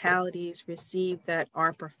municipalities receive that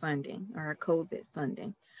ARPA funding or COVID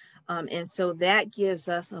funding. And so that gives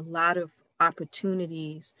us a lot of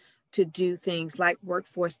opportunities to do things like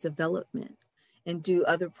workforce development and do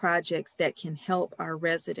other projects that can help our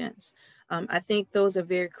residents. I think those are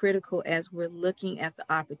very critical as we're looking at the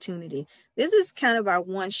opportunity. This is kind of our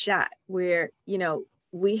one shot where,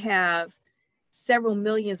 we have several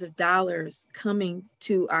millions of dollars coming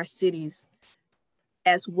to our cities,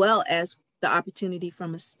 as well as the opportunity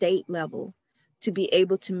from a state level to be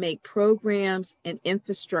able to make programs and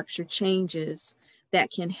infrastructure changes that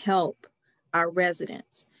can help our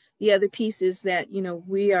residents. The other piece is that,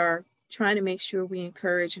 we are trying to make sure we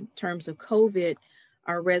encourage, in terms of COVID,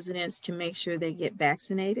 our residents to make sure they get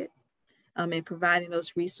vaccinated, and providing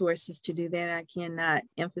those resources to do that. I cannot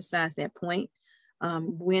emphasize that point,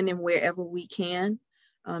 when and wherever we can,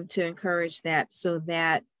 to encourage that, so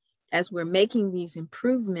that as we're making these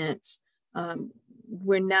improvements,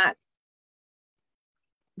 we're not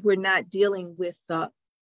dealing with the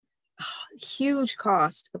huge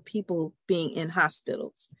cost of people being in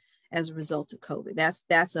hospitals as a result of COVID.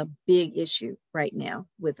 That's a big issue right now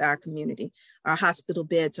with our community. Our hospital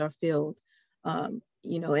beds are filled.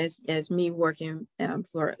 As me working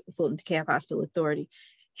for Fulton DeKalb Hospital Authority,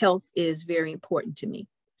 health is very important to me.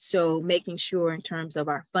 So making sure in terms of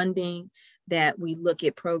our funding that we look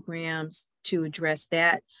at programs to address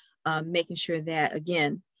that, making sure that,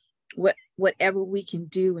 again, whatever we can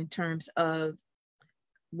do in terms of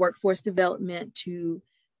workforce development to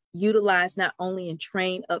utilize not only and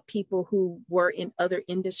train up people who were in other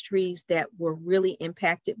industries that were really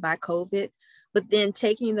impacted by COVID, but then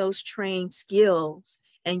taking those trained skills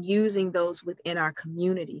and using those within our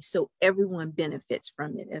community so everyone benefits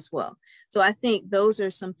from it as well. So I think those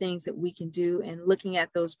are some things that we can do, and looking at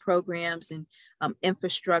those programs and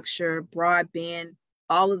infrastructure, broadband,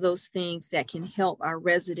 all of those things that can help our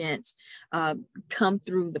residents come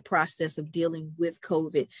through the process of dealing with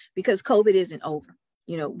COVID, because COVID isn't over.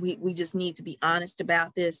 we just need to be honest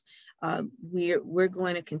about this. We're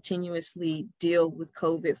going to continuously deal with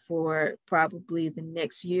COVID for probably the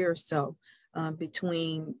next year or so,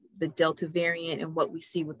 between the Delta variant and what we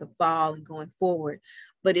see with the fall and going forward.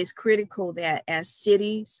 But it's critical that as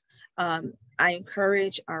cities, I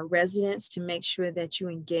encourage our residents to make sure that you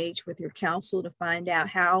engage with your council to find out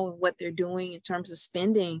how and what they're doing in terms of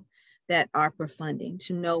spending that ARPA funding,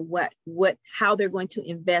 to know how they're going to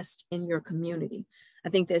invest in your community. I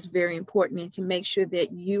think that's very important, and to make sure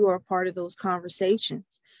that you are part of those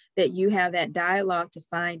conversations, that you have that dialogue to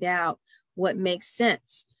find out what makes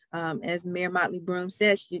sense. As Mayor Motley Broom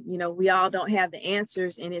says, we all don't have the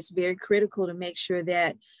answers, and it's very critical to make sure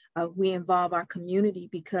that we involve our community,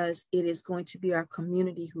 because it is going to be our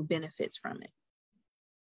community who benefits from it.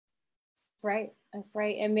 That's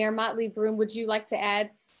right. And Mayor Motley Broom, would you like to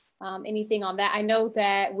add anything on that? I know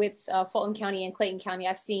that with Fulton County and Clayton County,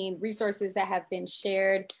 I've seen resources that have been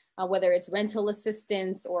shared, whether it's rental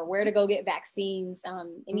assistance or where to go get vaccines.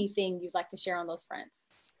 Anything you'd like to share on those fronts?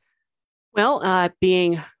 Well,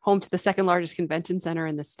 being home to the second largest convention center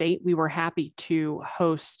in the state, we were happy to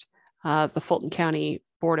host the Fulton County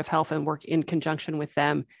Board of Health and work in conjunction with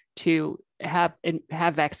them to have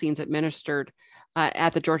vaccines administered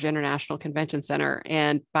at the Georgia International Convention Center.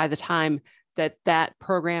 And by the time that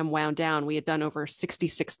program wound down, we had done over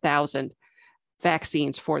 66,000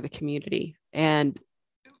 vaccines for the community. And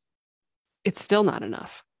it's still not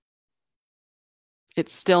enough.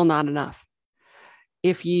 It's still not enough.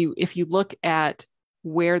 If you look at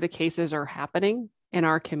where the cases are happening in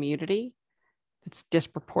our community, it's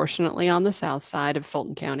disproportionately on the south side of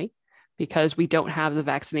Fulton County, because we don't have the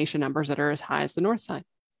vaccination numbers that are as high as the north side.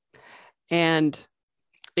 And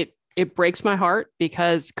it breaks my heart,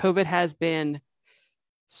 because COVID has been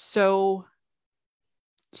so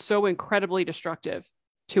incredibly destructive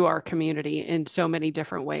to our community in so many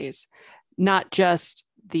different ways. Not just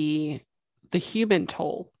the human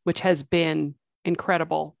toll, which has been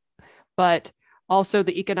incredible, but also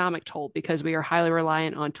the economic toll, because we are highly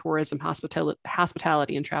reliant on tourism,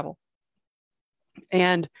 hospitality, and travel.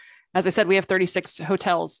 And as I said, we have 36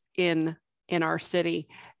 hotels in our city.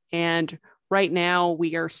 And right now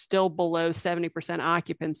we are still below 70%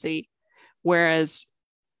 occupancy, whereas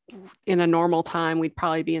in a normal time, we'd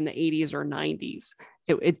probably be in the 80s or 90s.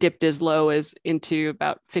 It dipped as low as into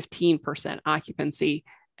about 15% occupancy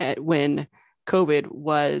when COVID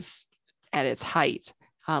was at its height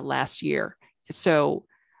last year. So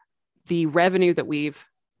the revenue that we've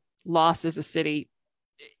lost as a city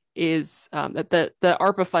is that the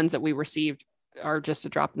ARPA funds that we received are just a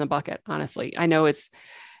drop in the bucket. Honestly, I know it's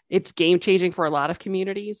game changing for a lot of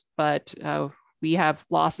communities, but we have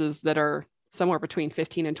losses that are somewhere between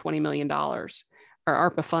 $15 and $20 million. Our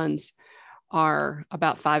ARPA funds are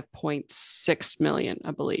about 5.6 million,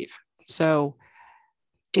 I believe. So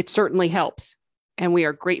it certainly helps, and we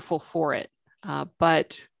are grateful for it.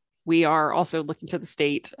 But we are also looking to the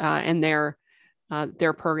state and their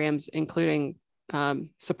programs, including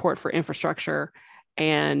support for infrastructure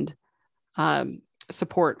and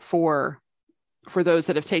support for those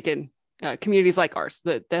that have taken communities like ours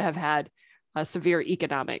that have had severe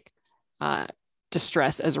economic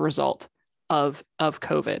distress as a result of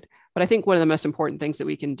COVID. But I think one of the most important things that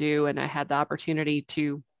we can do, and I had the opportunity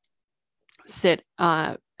to sit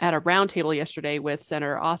at a roundtable yesterday with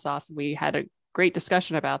Senator Ossoff. We had a great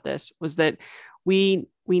discussion about this, was that we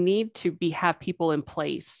need to have people in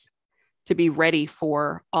place to be ready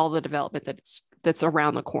for all the development that's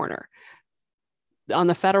around the corner. On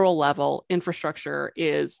the federal level, infrastructure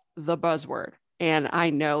is the buzzword. And I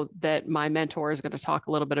know that my mentor is going to talk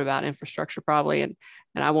a little bit about infrastructure probably, and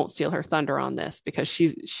I won't steal her thunder on this, because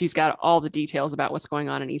she's got all the details about what's going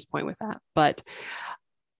on in East Point with that. But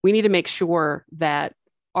we need to make sure that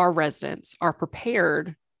our residents are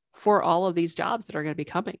prepared for all of these jobs that are going to be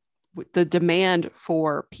coming. The demand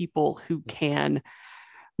for people who can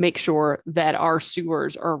make sure that our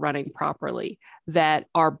sewers are running properly, that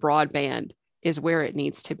our broadband is where it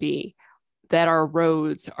needs to be, that our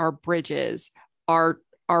roads, our bridges, our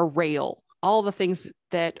rail, all the things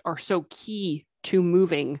that are so key to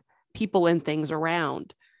moving people and things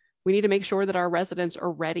around. We need to make sure that our residents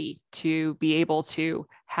are ready to be able to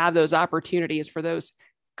have those opportunities for those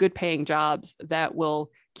good paying jobs that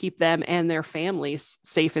will keep them and their families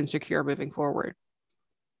safe and secure moving forward.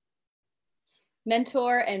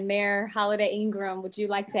 Mentor and Mayor Holliday Ingram, would you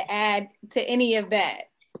like to add to any of that?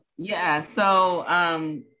 Yeah, so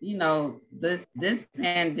this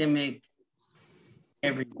pandemic,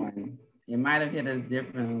 everyone, it might have hit us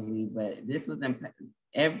differently, but this was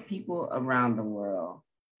people around the world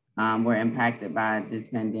were impacted by this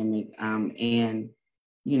pandemic, and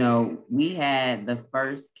you know, we had the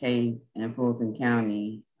first case in Fulton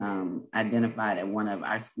County identified at one of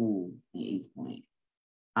our schools in East Point.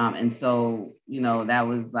 And so, you know, that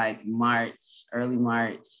was like March, early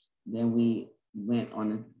March. Then we went on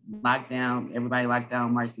the lockdown, everybody locked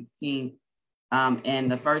down March 16th.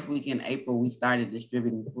 And the first week in April, we started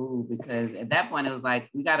distributing food because at that point, it was like,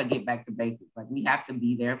 we got to get back to basics. Like, we have to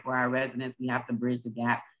be there for our residents. We have to bridge the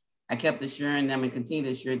gap. I kept assuring them and continue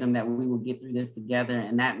to assure them that we will get through this together.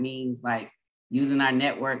 And that means like using our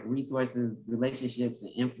network, resources, relationships,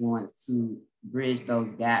 and influence to bridge those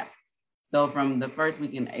gaps. So from the first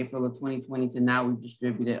week in April of 2020 to now, we've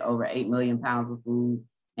distributed over 8 million pounds of food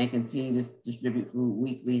and continue to distribute food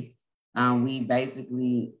weekly. We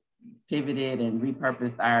basically pivoted and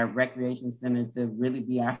repurposed our recreation center to really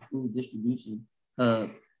be our food distribution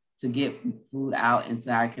hub to get food out into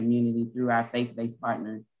our community through our faith-based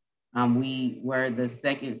partners. We were the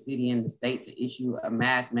second city in the state to issue a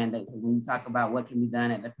mask mandate. So when you talk about what can be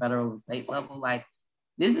done at the federal and state level, like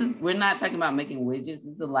we're not talking about making widgets,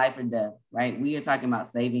 this is life or death, right? We are talking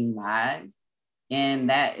about saving lives. And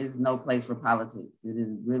that is no place for politics. It is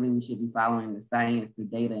really, we should be following the science, the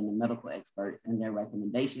data, and the medical experts and their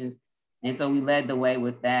recommendations. And so we led the way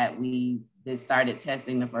with that. We started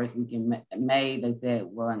testing the first week in May. They said,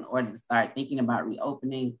 well, in order to start thinking about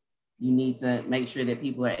reopening, you need to make sure that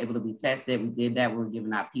people are able to be tested. We did that. We were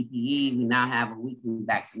giving out PPE. We now have a weekly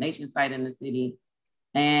vaccination site in the city.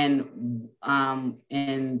 And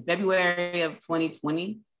in February of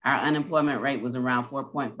 2020, our unemployment rate was around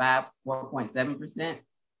 4.5, 4.7%.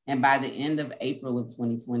 And by the end of April of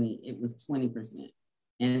 2020, it was 20%.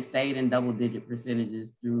 And it stayed in double-digit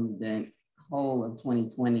percentages through the whole of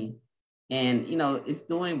 2020. And, you know, it's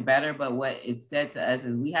doing better, but what it said to us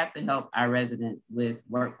is we have to help our residents with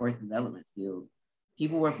workforce development skills.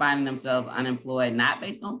 People were finding themselves unemployed, not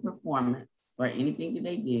based on performance or anything that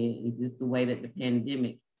they did. It's just the way that the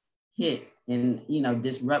pandemic hit and, you know,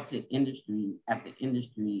 disrupted industry after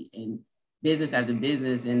industry and business after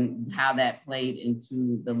business, and how that played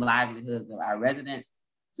into the livelihoods of our residents.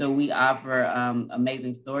 So we offer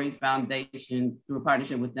Amazing Stories Foundation through a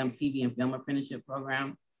partnership with them, TV and Film Apprenticeship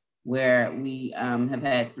Program, where we have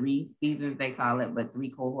had 3 seasons, they call it, but 3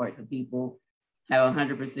 cohorts of people have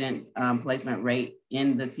 100% placement rate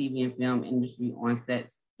in the TV and film industry on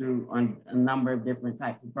sets on a number of different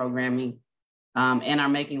types of programming, and are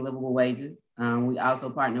making livable wages. We also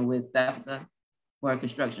partner with SEFCA for a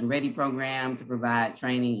construction ready program to provide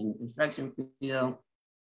training in the construction field,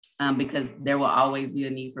 because there will always be a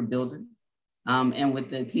need for builders. And with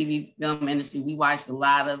the TV film industry, we watched a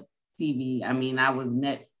lot of TV. I mean, I was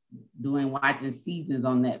watching seasons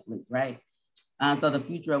on Netflix, right? So the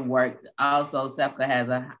future of work. Also, SEFCA has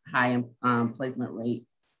a high placement rate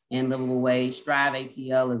in livable wage. Strive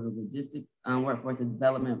ATL is a logistics workforce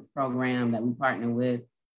development program that we partner with,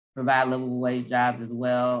 provide livable wage jobs as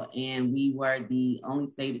well. And we were the only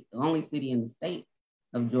city in the state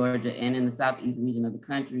of Georgia and in the Southeast region of the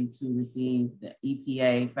country to receive the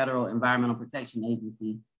EPA, Federal Environmental Protection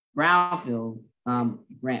Agency, Brownfield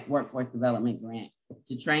grant, workforce development grant,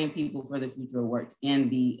 to train people for the future of work in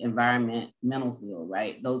the environmental field,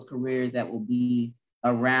 right? Those careers that will be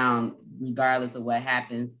around regardless of what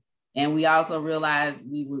happens. And we also realized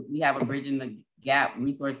we have a Bridging the Gap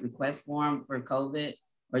resource request form for COVID,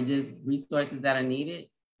 or just resources that are needed.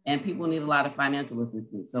 And people need a lot of financial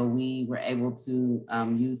assistance. So we were able to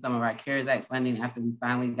use some of our CARES Act funding after we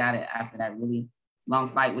finally got it, after that really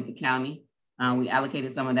long fight with the county. We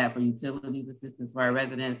allocated some of that for utilities assistance for our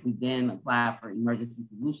residents. We then applied for emergency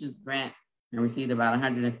solutions grants and received about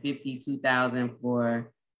 $152,000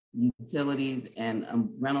 for utilities and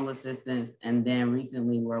rental assistance. And then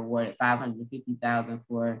recently we're awarded $550,000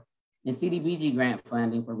 for and CDBG grant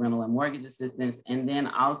funding for rental and mortgage assistance. And then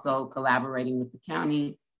also collaborating with the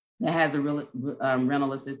county that has a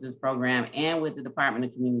rental assistance program, and with the Department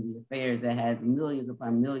of Community Affairs that has millions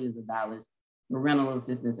upon millions of dollars for rental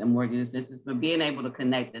assistance and mortgage assistance, but being able to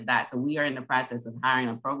connect the dots. So we are in the process of hiring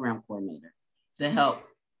a program coordinator to help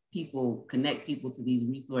people, connect people to these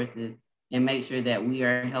resources and make sure that we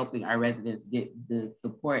are helping our residents get the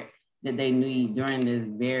support that they need during this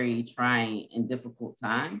very trying and difficult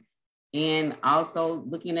time. And also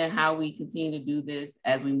looking at how we continue to do this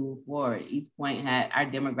as we move forward. East Point our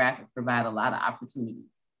demographics provide a lot of opportunities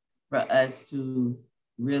for us to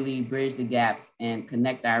really bridge the gaps and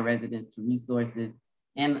connect our residents to resources.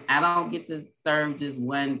 And I don't get to serve just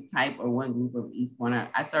one type or one group of East Pointers.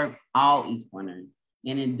 I serve all East Pointers.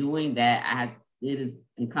 And in doing that, it is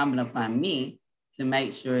incumbent upon me to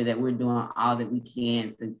make sure that we're doing all that we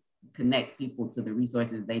can to connect people to the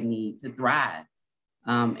resources they need to thrive.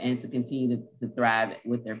 and to continue to thrive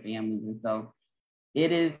with their families. And so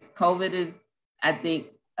COVID is, I think,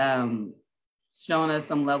 showing us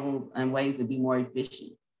some levels and ways to be more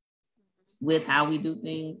efficient with how we do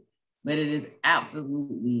things, but it is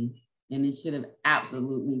absolutely, and it should have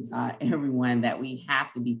absolutely taught everyone that we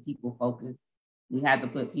have to be people focused. We have to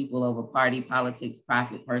put people over party, politics,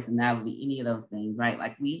 profit, personality, any of those things, right?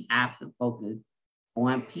 Like we have to focus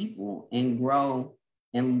on people and grow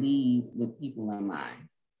and lead with people in mind.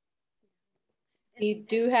 You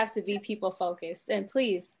do have to be people focused. And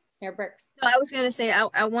please, Mayor Burks. I was going to say,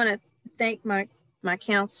 I want to thank my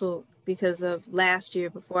council, because of last year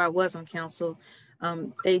before I was on council.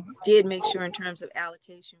 They did make sure in terms of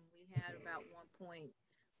allocation, we had about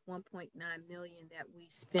 1.9 million that we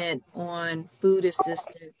spent on food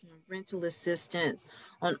assistance, rental assistance,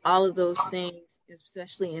 on all of those things,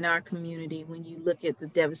 especially in our community, when you look at the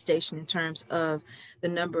devastation in terms of the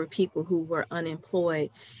number of people who were unemployed.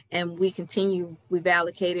 And we've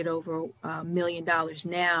allocated over $1 million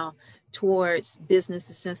now towards business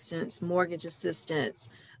assistance, mortgage assistance,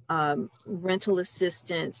 rental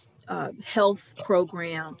assistance, health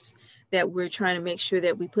programs that we're trying to make sure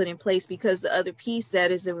that we put in place. Because the other piece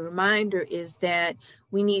that is a reminder is that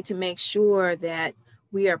we need to make sure that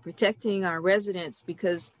we are protecting our residents,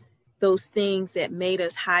 because those things that made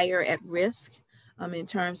us higher at risk in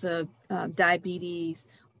terms of diabetes,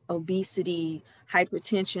 obesity,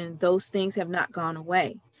 hypertension, those things have not gone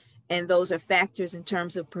away. And those are factors in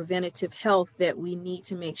terms of preventative health that we need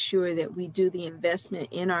to make sure that we do the investment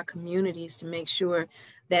in our communities to make sure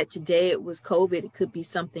that today it was COVID, it could be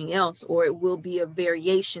something else, or it will be a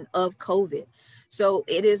variation of COVID. So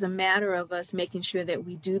it is a matter of us making sure that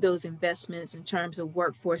we do those investments in terms of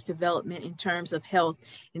workforce development, in terms of health,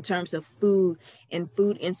 in terms of food and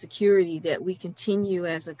food insecurity, that we continue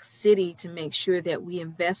as a city to make sure that we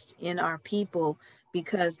invest in our people,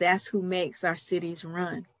 because that's who makes our cities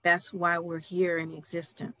run. That's why we're here in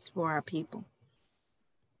existence, for our people.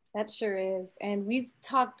 That sure is. And we've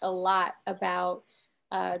talked a lot about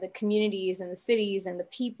the communities and the cities and the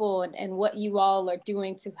people and what you all are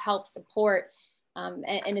doing to help support,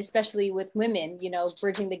 and especially with women, you know,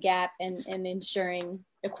 bridging the gap and ensuring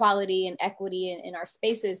equality and equity in our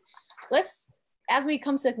spaces. As we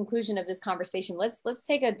come to the conclusion of this conversation, let's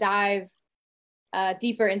take a dive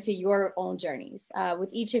deeper into your own journeys, with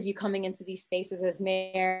each of you coming into these spaces as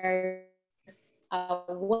mayors.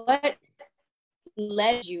 What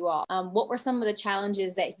led you all? What were some of the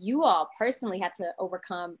challenges that you all personally had to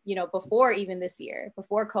overcome, you know, before even this year,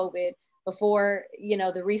 before COVID, before, you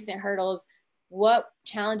know, the recent hurdles? What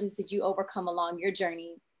challenges did you overcome along your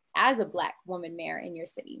journey as a Black woman mayor in your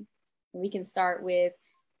city? And we can start with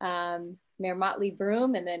Mayor Motley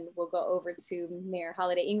Broom, and then we'll go over to Mayor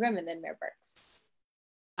Holliday Ingram, and then Mayor Burks.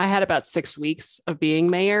 I had about 6 weeks of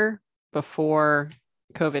being mayor before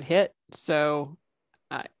COVID hit. So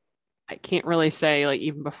I can't really say, like,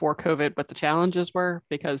 even before COVID what the challenges were,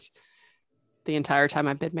 because the entire time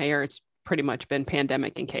I've been mayor, it's pretty much been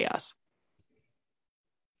pandemic and chaos.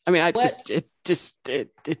 I mean,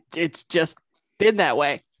 it's just been that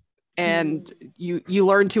way. And you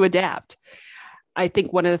learn to adapt. I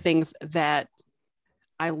think one of the things that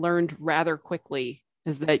I learned rather quickly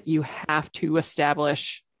is that you have to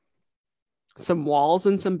establish some walls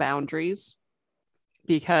and some boundaries,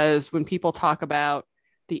 because when people talk about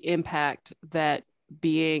the impact that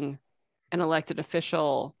being an elected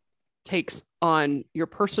official takes on your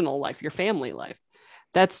personal life, your family life,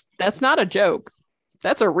 that's not a joke.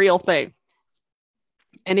 That's a real thing.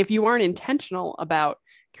 And if you aren't intentional about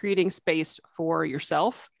creating space for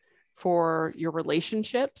yourself, for your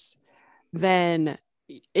relationships, then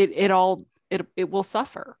it will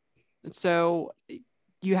suffer. And so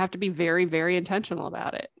you have to be very, very intentional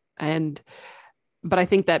about it. But I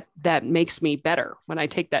think that makes me better when I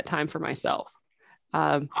take that time for myself.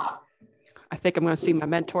 I think I'm going to see my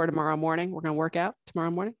mentor tomorrow morning. We're going to work out tomorrow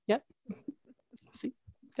morning. Yep. See?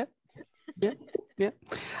 Yep. Yep.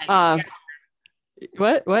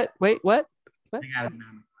 What? Wait, what?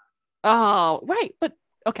 Oh, right. But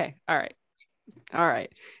okay. All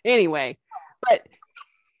right. Anyway,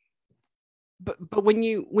 but when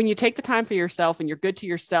you take the time for yourself and you're good to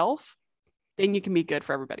yourself, then you can be good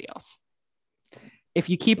for everybody else. If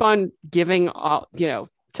you keep on giving,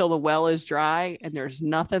 till the well is dry and there's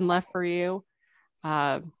nothing left for you,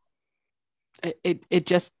 it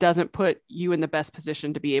just doesn't put you in the best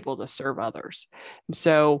position to be able to serve others. And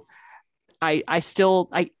so I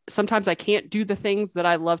sometimes I can't do the things that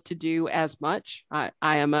I love to do as much. I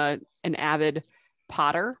am an avid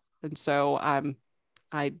potter. And so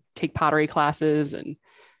I take pottery classes and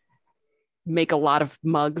make a lot of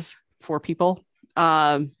mugs for people.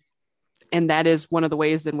 And that is one of the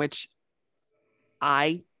ways in which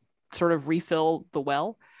I sort of refill the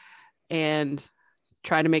well and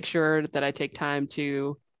try to make sure that I take time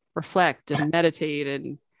to reflect and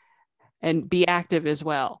meditate and be active as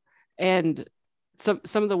well. And some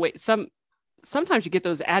of the way sometimes you get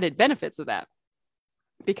those added benefits of that,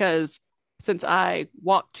 because since I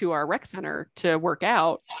walk to our rec center to work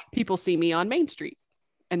out, people see me on Main Street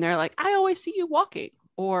and they're like, I always see you walking,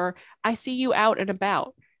 or I see you out and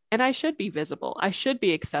about. And I should be visible. I should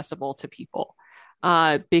be accessible to people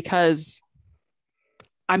because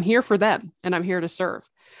I'm here for them and I'm here to serve.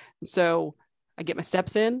 So I get my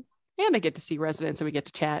steps in and I get to see residents and we get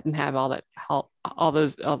to chat and have all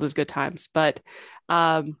those good times. But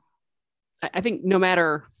I think no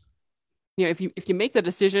matter, if you make the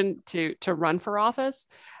decision to run for office,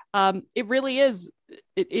 it really is,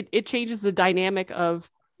 it changes the dynamic of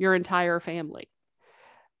your entire family,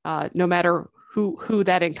 no matter who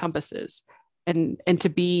that encompasses, and to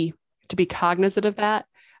be cognizant of that.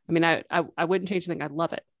 I mean, I wouldn't change anything. I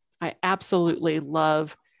love it. I absolutely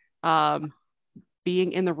love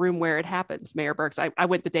being in the room where it happens. Mayor Burks, I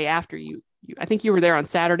went the day after you. I think you were there on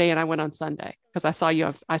Saturday and I went on Sunday because I saw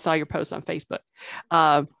your post on Facebook.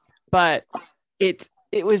 But it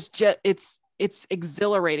was just, it's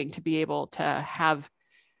exhilarating to be able to have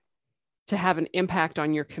an impact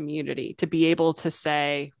on your community, to be able to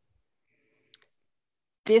say,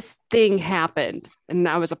 this thing happened and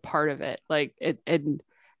I was a part of it. Like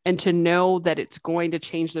and to know that it's going to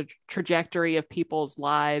change the trajectory of people's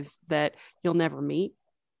lives that you'll never meet.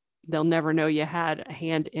 They'll never know you had a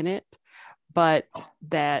hand in it, but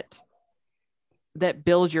that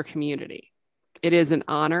builds your community. It is an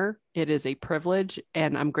honor. It is a privilege,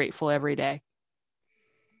 and I'm grateful every day.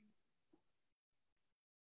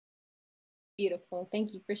 Beautiful.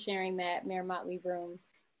 Thank you for sharing that, Mayor Motley Broom.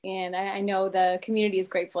 And I know the community is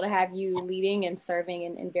grateful to have you leading and serving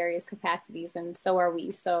in various capacities, and so are we.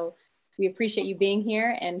 So we appreciate you being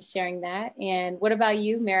here and sharing that. And what about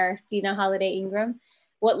you, Mayor Deana Holiday Ingram?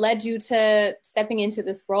 What led you to stepping into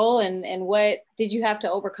this role, and what did you have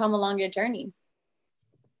to overcome along your journey?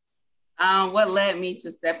 What led me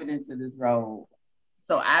to stepping into this role?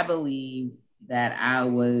 So I believe that I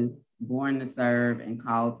was born to serve and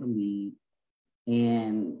called to lead,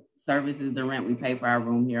 and service is the rent we pay for our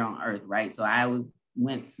room here on earth, right? So I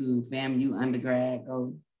went to FAMU undergrad,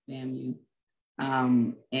 go FAMU.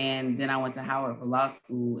 And then I went to Howard for law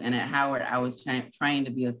school. And at Howard, I was trained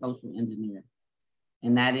to be a social engineer.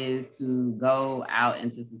 And that is to go out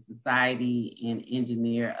into society and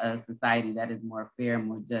engineer a society that is more fair,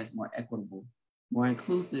 more just, more equitable, more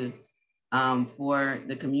inclusive for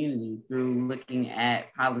the community through looking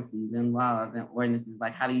at policies and laws and ordinances,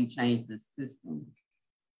 like how do you change the system?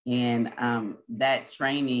 And that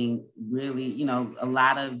training really, a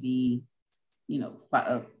lot of the,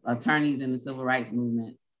 attorneys in the civil rights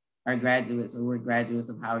movement are graduates, or were graduates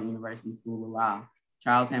of Howard University School of Law,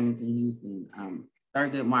 Charles Hamilton Houston,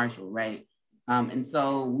 Thurgood Marshall, right? And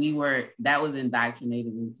so that was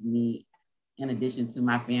indoctrinated into me, in addition to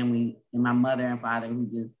my family and my mother and father, who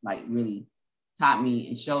just like really taught me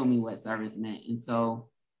and showed me what service meant. And so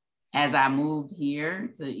as I moved here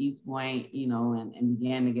to East Point, and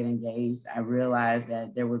began to get engaged, I realized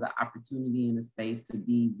that there was an opportunity in the space to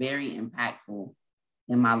be very impactful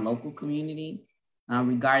in my local community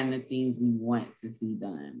regarding the things we want to see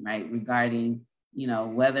done, right? Regarding,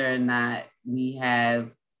 whether or not we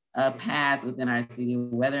have a path within our city,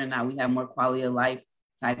 whether or not we have more quality of life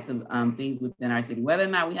types of things within our city, whether or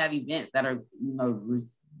not we have events that are,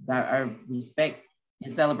 that are respect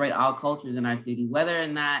and celebrate all cultures in our city, whether or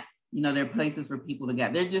not there are places for people to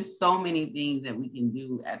get. There are just so many things that we can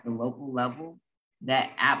do at the local level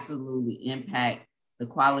that absolutely impact the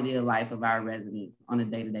quality of life of our residents on a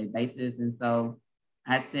day-to-day basis. And so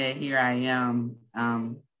I said, here I am,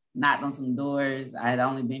 knocked on some doors. I had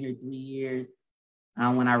only been here 3 years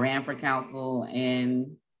when I ran for council,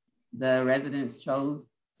 and the residents chose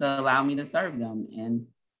to allow me to serve them. And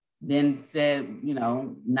then said,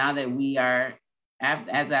 now that we are,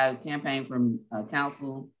 as I campaigned from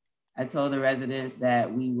council, I told the residents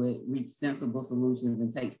that we would reach sensible solutions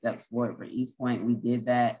and take steps forward for East Point. We did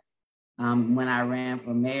that. When I ran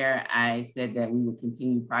for mayor, I said that we would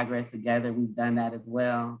continue progress together. We've done that as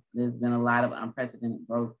well. There's been a lot of unprecedented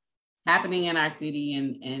growth happening in our city,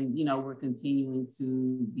 and we're continuing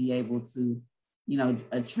to be able to,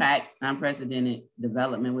 attract unprecedented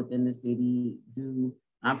development within the city, do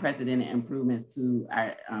unprecedented improvements to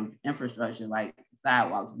our infrastructure, like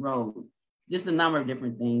sidewalks, roads, just a number of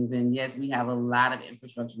different things. And yes, we have a lot of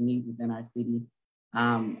infrastructure needs within our city.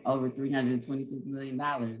 over $326 million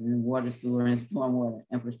in water, sewer, and stormwater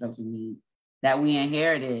infrastructure needs that we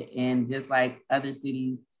inherited. And just like other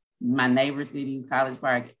cities, my neighbor cities, College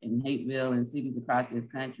Park and Hapeville, and cities across this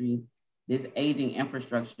country, this aging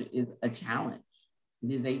infrastructure is a challenge.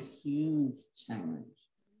 It is a huge challenge.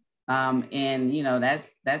 And you know, that's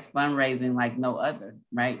fundraising like no other,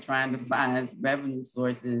 right? Trying to find revenue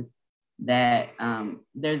sources that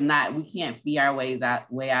we can't fee our way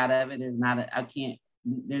out of it.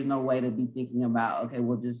 There's no way to be thinking about, okay,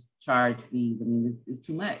 we'll just charge fees. I mean, it's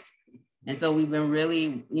too much. And so we've been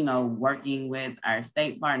really, you know, working with our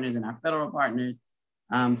state partners and our federal partners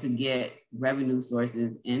to get revenue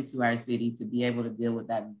sources into our city to be able to deal with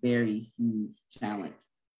that very huge challenge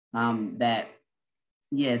that,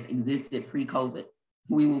 yes, existed pre-COVID.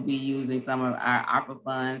 We will be using some of our ARPA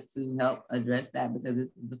funds to help address that, because this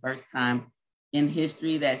is the first time in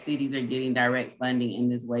history that cities are getting direct funding in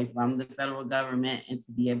this way from the federal government, and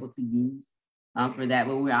to be able to use for that.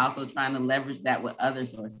 But we're also trying to leverage that with other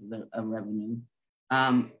sources of revenue.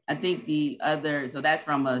 I think so that's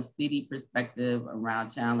from a city perspective around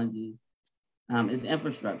challenges, is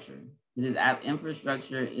infrastructure.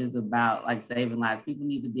 Infrastructure is about like saving lives. People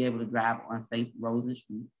need to be able to drive on safe roads and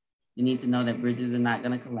streets. They need to know that bridges are not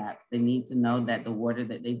going to collapse. They need to know that the water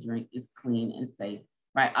that they drink is clean and safe,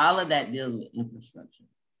 right? All of that deals with infrastructure.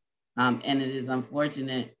 And it is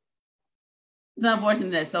unfortunate. It's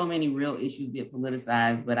unfortunate that so many real issues get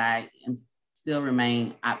politicized, but I still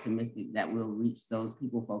remain optimistic that we'll reach those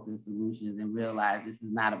people-focused solutions and realize this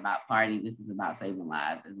is not about party. This is about saving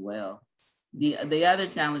lives as well. The other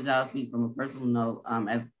challenge I'll speak from a personal note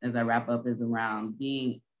as I wrap up is around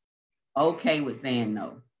being okay with saying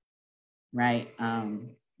no, right?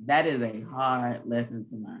 That is a hard lesson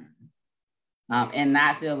to learn. And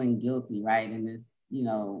not feeling guilty, right? And this, you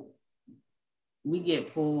know, we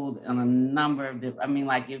get pulled on a number of different, I mean,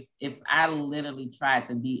 like if I literally tried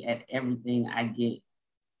to be at everything I get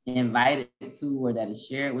invited to or that is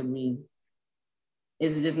shared with me,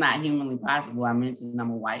 it's just not humanly possible. I mentioned I'm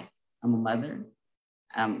a wife, I'm a mother.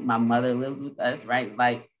 My mother lives with us, right?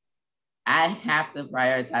 Like I have to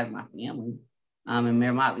prioritize my family. And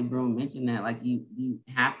Mayor Motley Broom mentioned that, like you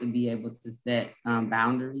have to be able to set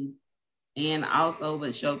boundaries, and also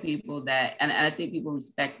but show people that, and I think people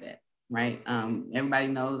respect that, right? Everybody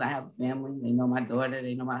knows I have a family. They know my daughter,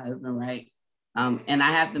 they know my husband, right? And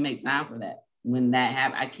I have to make time for that. When that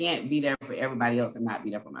happens, I can't be there for everybody else and not be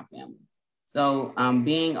there for my family. So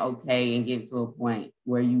being okay and getting to a point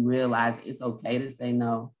where you realize it's okay to say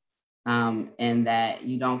no, and that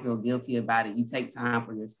you don't feel guilty about it. You take time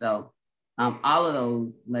for yourself. All of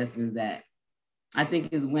those lessons that I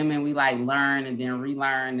think as women, we like learn and then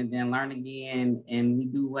relearn and then learn again, and we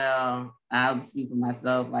do well. I'll speak for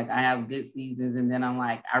myself. Like I have good seasons, and then I'm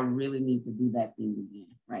like, I really need to do that thing again,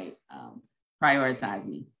 right? Prioritize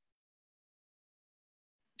me.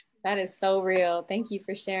 That is so real. Thank you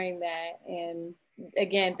for sharing that. And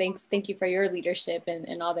again, thank you for your leadership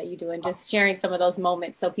and all that you do, and just sharing some of those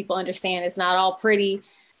moments so people understand it's not all pretty.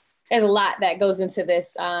 There's a lot that goes into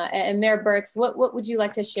this. And Mayor Burks, what would you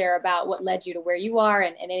like to share about what led you to where you are,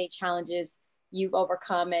 and any challenges you've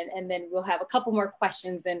overcome? And then we'll have a couple more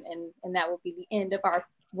questions, and that will be the end of our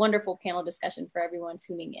wonderful panel discussion for everyone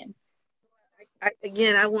tuning in.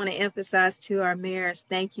 I want to emphasize to our mayors,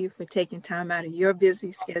 thank you for taking time out of your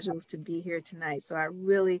busy schedules to be here tonight. So I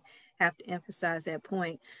really have to emphasize that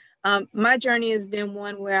point. My journey has been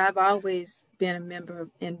one where I've always been a member of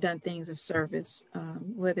and done things of service,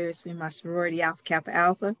 whether it's in my sorority Alpha Kappa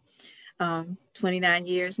Alpha, 29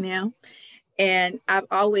 years now, and I've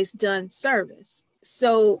always done service.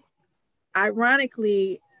 So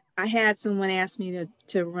ironically, I had someone ask me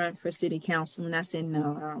to run for city council, and I said,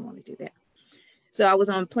 no, I don't want to do that. So I was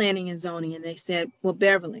on planning and zoning, and they said, well,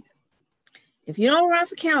 Beverly, if you don't run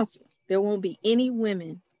for council, there won't be any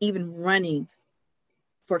women even running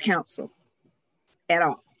for council at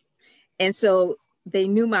all. And so they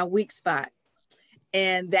knew my weak spot.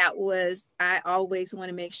 And that was, I always want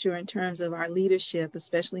to make sure in terms of our leadership,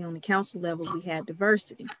 especially on the council level, we had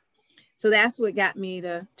diversity. So that's what got me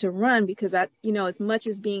to run, because I, you know, as much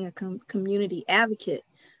as being a community advocate,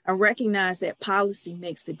 I recognize that policy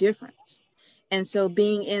makes the difference. And so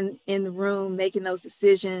being in the room, making those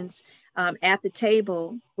decisions at the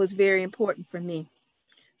table was very important for me.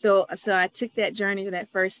 So I took that journey, that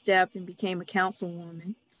first step, and became a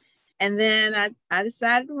councilwoman. And then I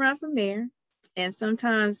decided to run for mayor. And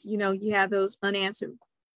sometimes, you know, you have those unanswered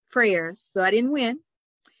prayers. So I didn't win.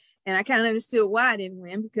 And I kind of understood why I didn't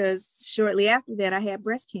win, because shortly after that, I had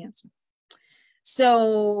breast cancer.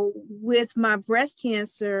 So with my breast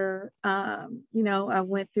cancer, I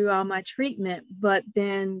went through all my treatment, but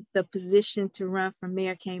then the position to run for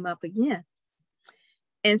mayor came up again.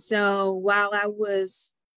 And so while I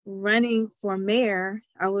was running for mayor,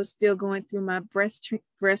 I was still going through my breast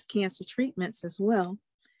cancer treatments as well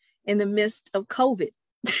in the midst of COVID,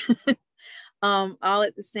 all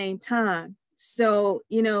at the same time. So,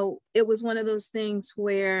 it was one of those things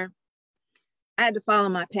where I had to follow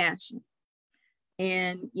my passion.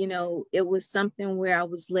 And, it was something where I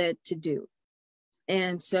was led to do.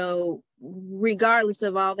 And so regardless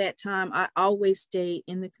of all that time, I always stayed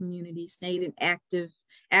in the community, stayed an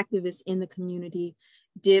activist in the community,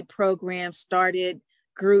 did programs, started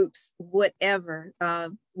groups, whatever,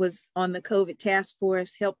 was on the COVID task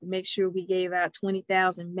force, helped make sure we gave out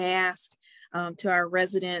 20,000 masks to our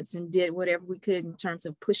residents and did whatever we could in terms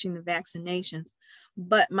of pushing the vaccinations.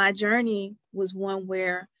 But my journey was one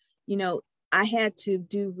where, I had to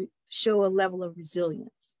show a level of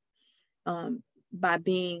resilience by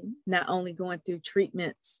being not only going through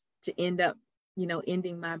treatments to end up,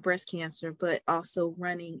 ending my breast cancer, but also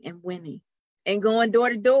running and winning and going door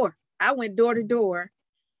to door. I went door to door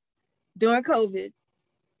during COVID,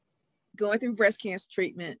 going through breast cancer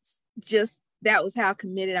treatments. Just that was how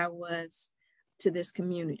committed I was to this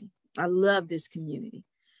community. I love this community.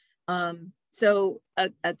 So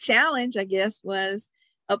a challenge, I guess, was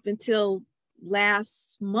up until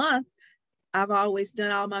last month, I've always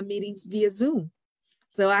done all my meetings via Zoom.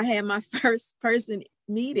 So I had my first person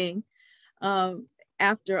meeting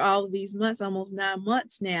after all of these months, almost 9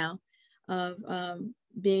 months now of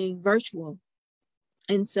being virtual.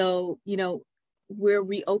 And so, we're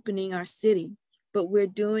reopening our city, but we're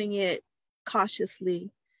doing it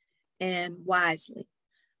cautiously and wisely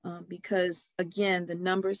because, again, the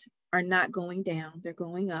numbers are not going down, they're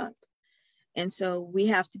going up. And so we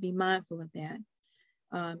have to be mindful of that.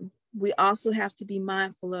 We also have to be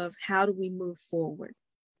mindful of how do we move forward.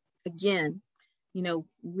 Again,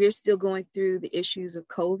 we're still going through the issues of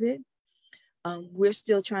COVID. We're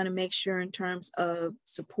still trying to make sure in terms of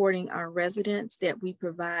supporting our residents that we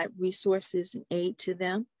provide resources and aid to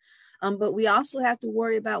them. But we also have to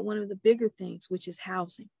worry about one of the bigger things, which is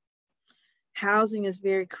housing. Housing is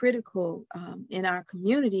very critical in our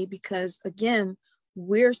community because, again,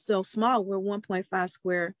 we're so small, we're 1.5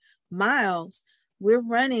 square miles, we're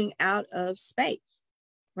running out of space,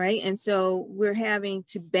 right? And so we're having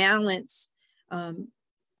to balance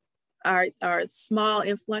our small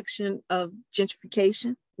inflection of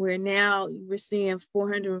gentrification, where now we're seeing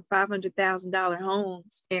 $400,000 and $500,000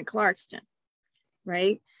 homes in Clarkston,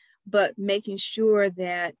 right? But making sure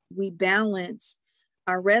that we balance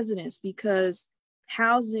our residents because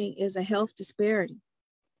housing is a health disparity.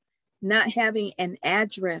 Not having an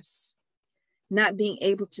address, not being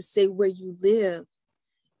able to say where you live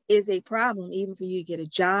is a problem, even for you to get a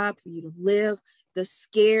job, for you to live. The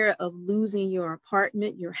scare of losing your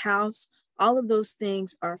apartment, your house, all of those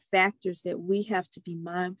things are factors that we have to be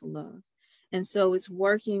mindful of. And so it's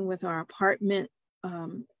working with our apartments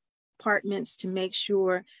to make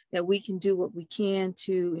sure that we can do what we can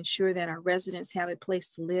to ensure that our residents have a place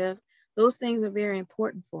to live. Those things are very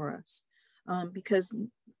important for us because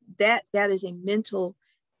that is a mental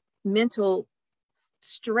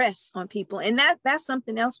stress on people. And that's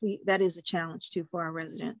something else that is a challenge too for our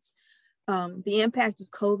residents. The impact of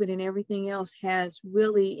COVID and everything else has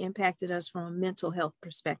really impacted us from a mental health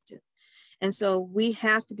perspective. And so we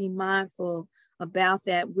have to be mindful about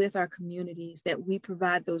that with our communities, that we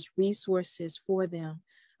provide those resources for them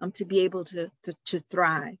to be able to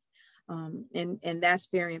thrive. And that's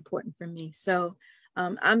very important for me. So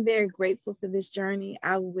I'm very grateful for this journey.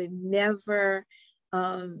 I would never,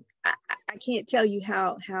 I can't tell you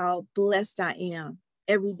how blessed I am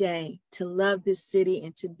every day to love this city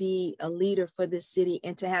and to be a leader for this city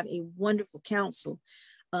and to have a wonderful council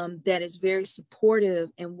that is very supportive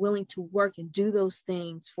and willing to work and do those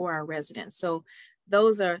things for our residents. So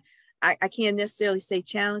those are, I can't necessarily say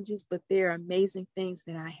challenges, but they're amazing things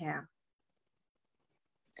that I have.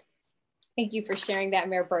 Thank you for sharing that,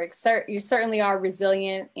 Mayor Burke. Sir, you certainly are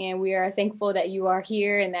resilient, and we are thankful that you are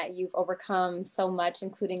here and that you've overcome so much,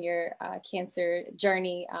 including your cancer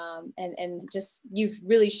journey. And just, you've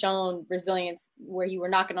really shown resilience where you were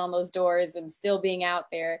knocking on those doors and still being out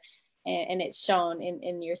there, and it's shown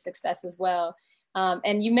in your success as well.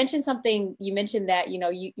 And you mentioned something, you mentioned that, you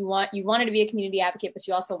wanted to be a community advocate, but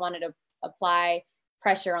you also wanted to apply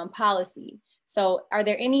pressure on policy. So are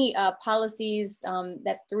there any policies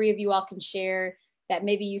that three of you all can share that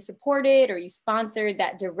maybe you supported or you sponsored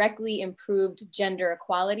that directly improved gender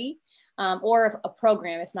equality, or a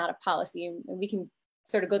program, if not a policy? And we can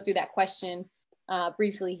sort of go through that question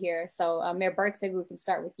briefly here. So Mayor Burks, maybe we can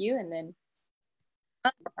start with you and then.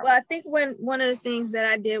 Well, I think one of the things that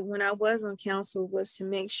I did when I was on council was to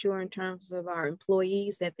make sure in terms of our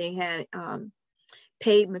employees that they had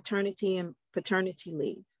paid maternity and paternity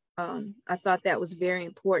leave. I thought that was very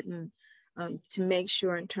important to make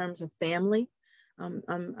sure in terms of family.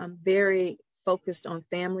 I'm very focused on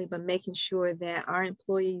family, but making sure that our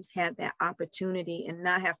employees had that opportunity and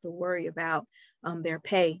not have to worry about their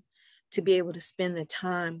pay to be able to spend the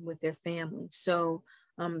time with their family. So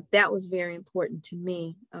that was very important to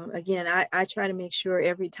me. Again, I try to make sure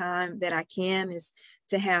every time that I can is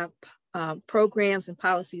to have programs and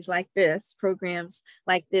policies like this,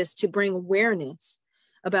 to bring awareness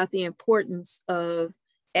about the importance of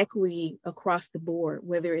equity across the board,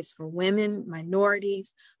 whether it's for women,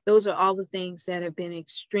 minorities. Those are all the things that have been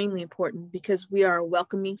extremely important because we are a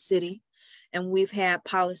welcoming city, and we've had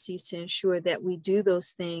policies to ensure that we do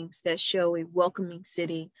those things that show a welcoming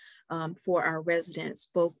city for our residents,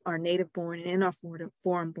 both our native born and our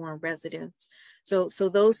foreign born residents. So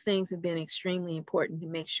those things have been extremely important to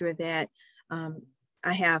make sure that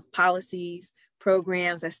I have policies,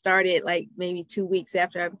 programs. I started like maybe 2 weeks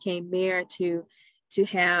after I became mayor to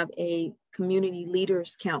have a community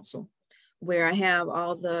leaders council where I have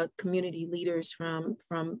all the community leaders from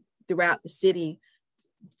throughout the city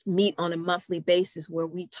meet on a monthly basis where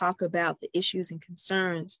we talk about the issues and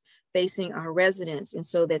concerns facing our residents. And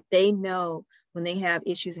so that they know when they have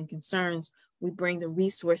issues and concerns, we bring the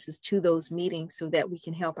resources to those meetings so that we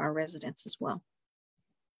can help our residents as well.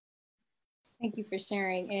 Thank you for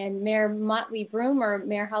sharing. And Mayor Motley Broom or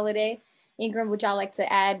Mayor Holiday Ingram, would y'all like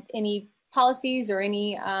to add any policies or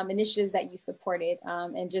any initiatives that you supported?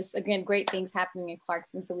 And just, again, great things happening in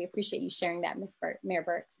Clarkston. So we appreciate you sharing that, Mayor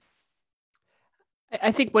Burks.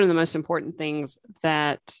 I think one of the most important things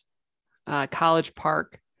that College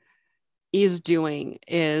Park is doing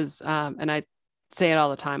is, and I say it all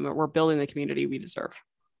the time, we're building the community we deserve.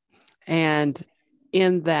 And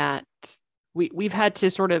in that, we've had to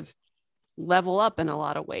sort of level up in a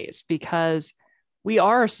lot of ways because we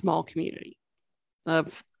are a small community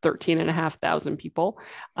of 13,500 people.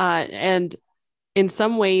 And in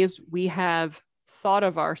some ways, we have thought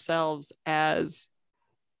of ourselves as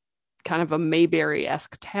kind of a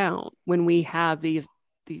Mayberry-esque town when we have these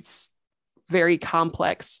very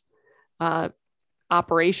complex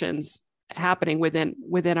operations happening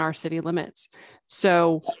within our city limits.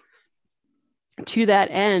 So to that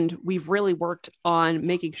end, we've really worked on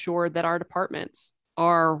making sure that our departments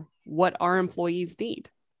are what our employees need.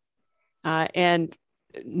 And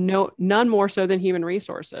none more so than human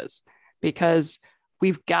resources, because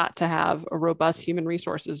we've got to have a robust human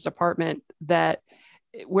resources department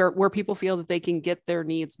where people feel that they can get their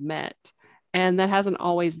needs met. And that hasn't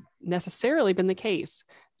always necessarily been the case.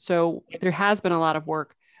 So there has been a lot of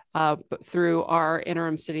work through our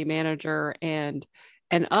interim city manager and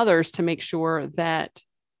others to make sure that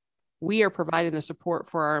we are providing the support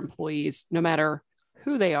for our employees, no matter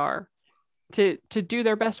who they are, to do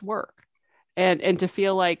their best work and to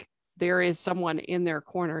feel like there is someone in their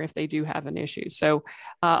corner if they do have an issue. So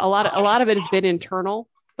a lot of it has been internal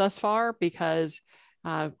thus far because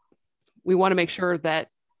we want to make sure that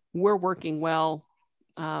we're working well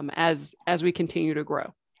as we continue to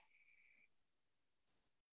grow.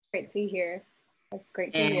 Great to hear. That's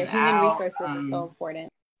great to hear. Human resources is so important.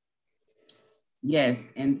 Yes,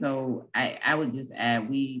 and so I would just add,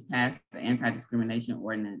 we passed the anti-discrimination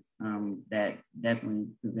ordinance that definitely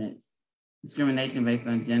prevents discrimination based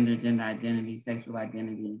on gender identity, sexual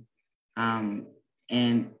identity,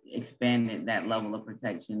 and expanded that level of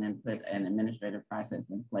protection and put an administrative process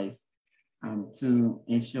in place to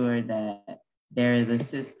ensure that there is a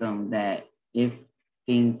system that if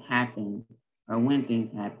things happen or when things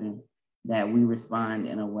happen, that we respond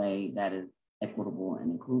in a way that is equitable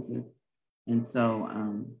and inclusive. And so,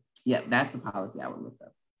 yeah, that's the policy I would look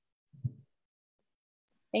up.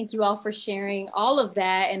 Thank you all for sharing all of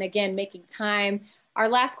that. And again, making time. Our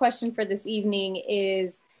last question for this evening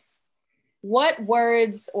is, what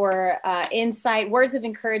words or insight, words of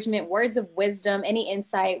encouragement, words of wisdom, any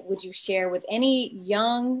insight would you share with any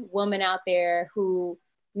young woman out there who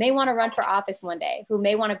may want to run for office one day, who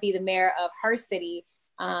may want to be the mayor of her city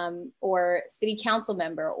or city council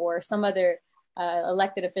member or some other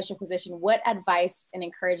elected official position? What advice and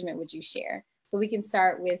encouragement would you share? So we can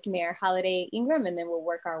start with Mayor Holiday Ingram, and then we'll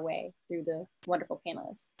work our way through the wonderful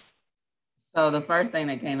panelists. So the first thing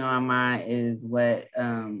that came to my mind is what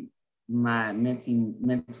my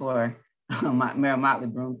mentor, Mayor Motley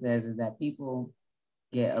Broom, says, is that people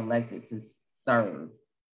get elected to serve.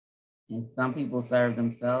 And some people serve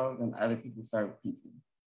themselves and other people serve people.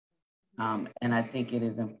 And I think it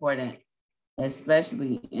is important,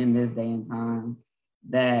 especially in this day and time,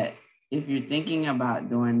 that if you're thinking about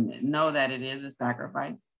doing, know that it is a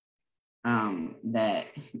sacrifice, that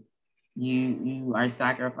you are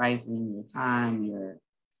sacrificing your time, you're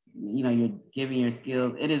giving your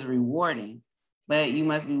skills. It is rewarding, but you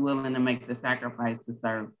must be willing to make the sacrifice to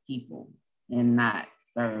serve people and not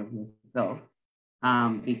serve yourself.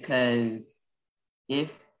 Because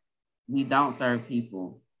if we don't serve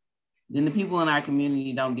people, then the people in our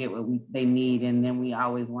community don't get what they need. And then we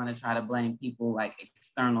always want to try to blame people like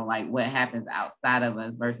external, like what happens outside of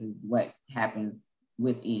us versus what happens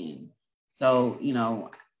within. So,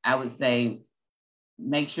 I would say,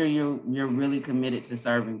 make sure you're really committed to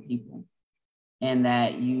serving people, and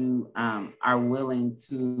that you are willing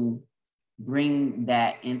to bring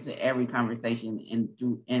that into every conversation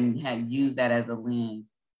and use that as a lens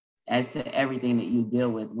as to everything that you deal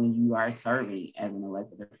with when you are serving as an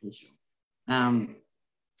elected official.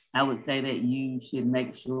 I would say that you should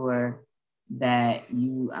make sure that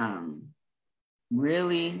you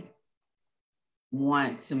really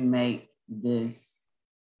want to make this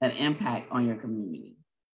an impact on your community,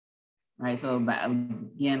 right? So,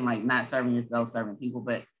 again, like not serving yourself, serving people,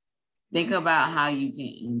 but think about how you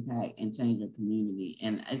can impact and change your community.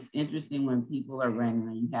 And it's interesting when people are running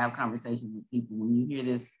and you have conversations with people, when you hear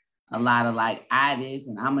this a lot of like, I this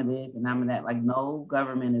and I'm a this and I'm a that, like no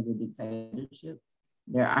government is a dictatorship.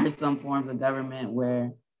 There are some forms of government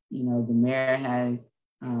where, the mayor has,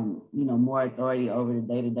 more authority over the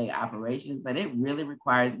day-to-day operations, but it really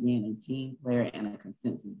requires being a team player and a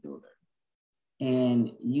consensus builder.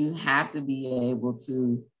 And you have to be able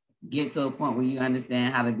to get to a point where you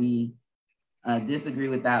understand how to be disagree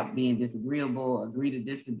without being disagreeable, agree to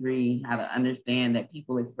disagree, how to understand that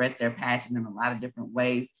people express their passion in a lot of different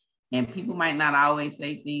ways. And people might not always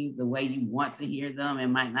say things the way you want to hear them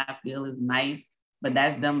and might not feel as nice, but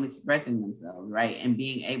that's them expressing themselves, right? And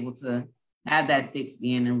being able to have that thick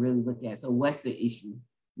skin and really look at, so what's the issue?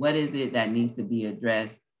 What is it that needs to be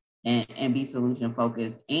addressed, and be solution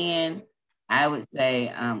focused? And I would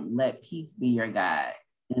say, let peace be your guide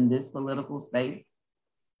in this political space.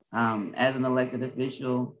 As an elected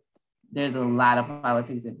official, there's a lot of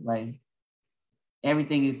politics at play.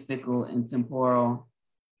 Everything is fickle and temporal.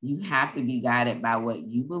 You have to be guided by what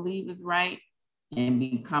you believe is right and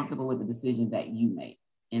be comfortable with the decisions that you make.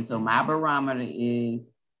 And so my barometer is,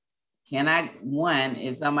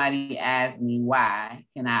 if somebody asks me why,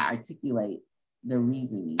 can I articulate the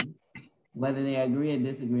reasoning? Whether they agree or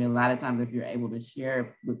disagree, a lot of times if you're able to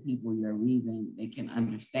share with people your reason, they can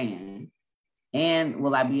understand. And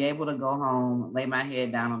will I be able to go home, lay my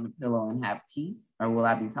head down on the pillow and have peace? Or will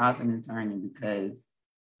I be tossing and turning because,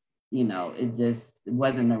 it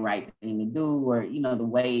wasn't the right thing to do, or, the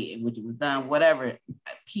way in which it was done, whatever.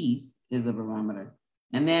 Peace is a barometer.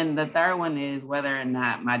 And then the third one is whether or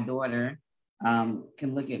not my daughter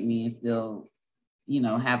can look at me and still,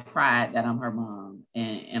 have pride that I'm her mom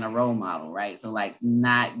and a role model, right? So like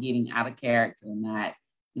not getting out of character, not,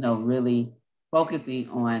 really focusing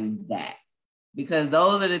on that. Because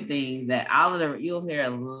those are the things that you'll hear a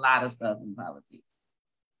lot of stuff in politics.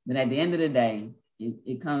 But at the end of the day,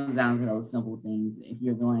 it comes down to those simple things. If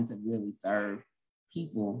you're going to really serve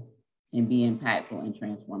people and be impactful and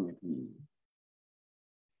transform your community.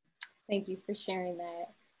 Thank you for sharing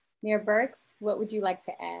that. Mayor Burks, what would you like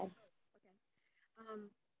to add?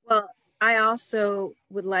 Well, I also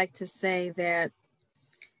would like to say that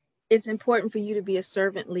it's important for you to be a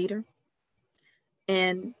servant leader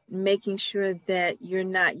and making sure that you're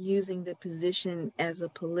not using the position as a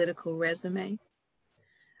political resume.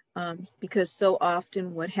 Because so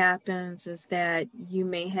often what happens is that you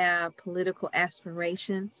may have political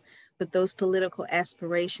aspirations, but those political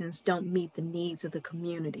aspirations don't meet the needs of the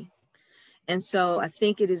community. And so I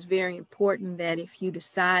think it is very important that if you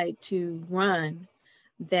decide to run,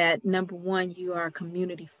 that number one, you are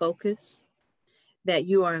community focused, that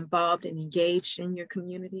you are involved and engaged in your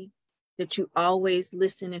community, that you always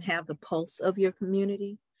listen and have the pulse of your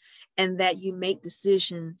community, and that you make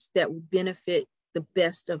decisions that will benefit the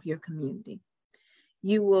best of your community.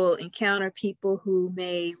 You will encounter people who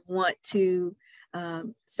may want to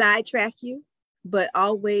sidetrack you, but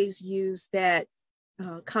always use that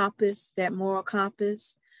compass, that moral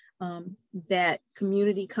compass, that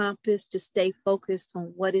community compass to stay focused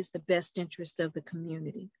on what is the best interest of the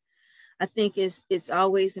community. I think it's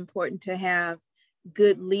always important to have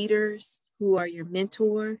good leaders who are your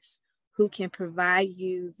mentors, who can provide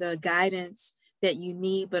you the guidance that you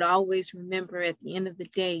need, but always remember at the end of the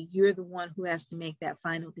day, you're the one who has to make that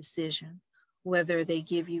final decision, whether they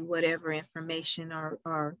give you whatever information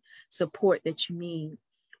or support that you need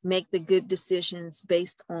make the good decisions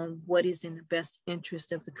based on what is in the best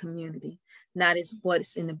interest of the community, not as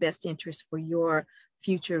what's in the best interest for your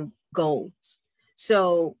future goals.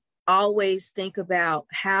 So always think about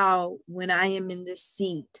how, when I am in this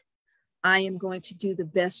seat, I am going to do the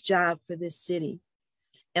best job for this city.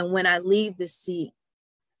 And when I leave this seat,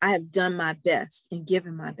 I have done my best and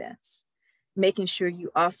given my best. Making sure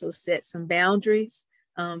you also set some boundaries,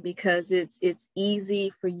 because it's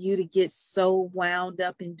easy for you to get so wound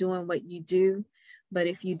up in doing what you do. But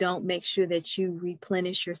if you don't make sure that you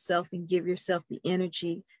replenish yourself and give yourself the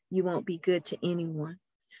energy, you won't be good to anyone.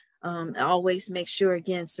 Always make sure,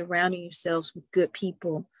 again, surrounding yourselves with good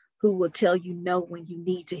people who will tell you no when you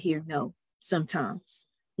need to hear no sometimes,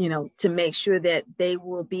 to make sure that they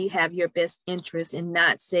will have your best interest and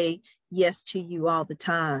not say yes to you all the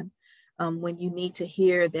time. When you need to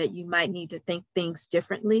hear that you might need to think things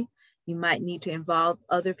differently, you might need to involve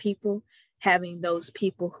other people, having those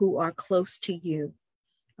people who are close to you,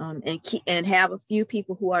 and have a few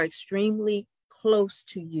people who are extremely close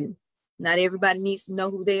to you. Not everybody needs to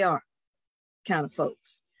know who they are, kind of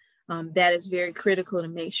folks. That is very critical to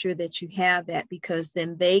make sure that you have that, because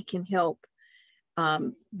then they can help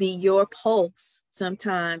be your pulse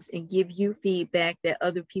sometimes and give you feedback that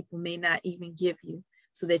other people may not even give you,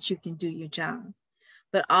 so that you can do your job.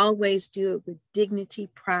 But always do it with dignity,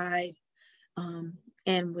 pride,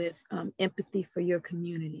 and with empathy for your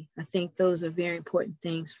community. I think those are very important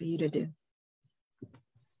things for you to do.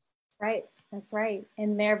 Right, that's right.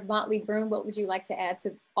 And Mayor Motley Broom, what would you like to add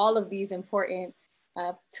to all of these important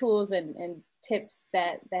tools and tips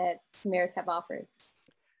that mayors have offered?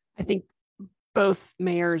 I think both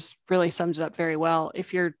mayors really summed it up very well.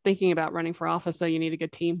 If you're thinking about running for office, though, you need a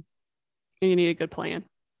good team, and you need a good plan,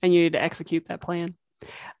 and you need to execute that plan.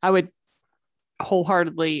 I would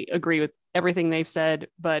wholeheartedly agree with everything they've said,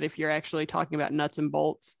 but if you're actually talking about nuts and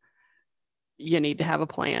bolts, you need to have a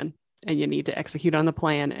plan, and you need to execute on the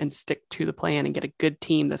plan and stick to the plan and get a good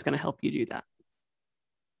team that's going to help you do that.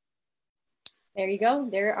 There you go.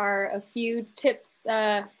 There are a few tips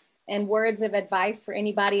and words of advice for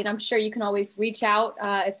anybody. And I'm sure you can always reach out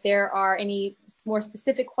if there are any more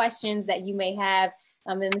specific questions that you may have.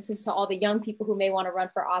 And this is to all the young people who may want to run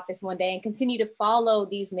for office one day, and continue to follow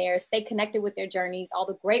these mayors, stay connected with their journeys, all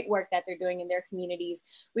the great work that they're doing in their communities.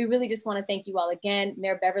 We really just want to thank you all again.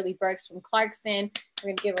 Mayor Beverly Burks from Clarkston. We're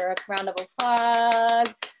going to give her a round of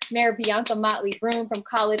applause. Mayor Bianca Motley Broom from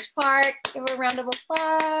College Park. Give her a round of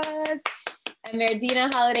applause. And Mayor Dina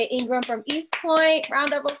Holiday Ingram from East Point.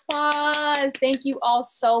 Round of applause. Thank you all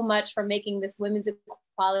so much for making this Women's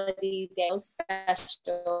Equality Day so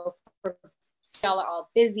special. Y'all are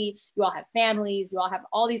all busy. You all have families. You all have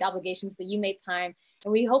all these obligations, but you made time.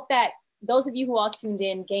 And we hope that those of you who all tuned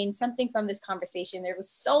in gained something from this conversation. There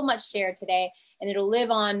was so much shared today, and it'll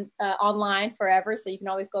live on online forever. So you can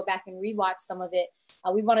always go back and rewatch some of it.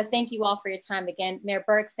 We want to thank you all for your time. Again, Mayor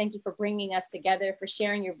Burks, thank you for bringing us together, for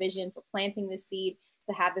sharing your vision, for planting this seed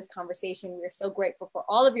to have this conversation. We are so grateful for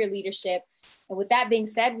all of your leadership. And with that being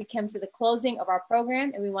said, we come to the closing of our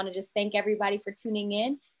program, and we want to just thank everybody for tuning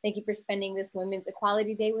in. Thank you for spending this Women's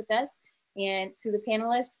Equality Day with us. And to the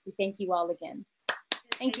panelists, we thank you all again.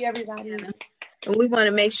 Thank you, everybody. And we want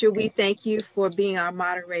to make sure we thank you for being our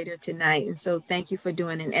moderator tonight. And so thank you for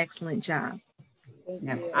doing an excellent job. Thank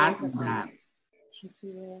you. Awesome job. Thank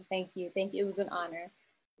you. Thank you. Thank you. It was an honor.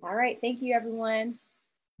 All right. Thank you, everyone.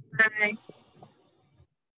 Bye.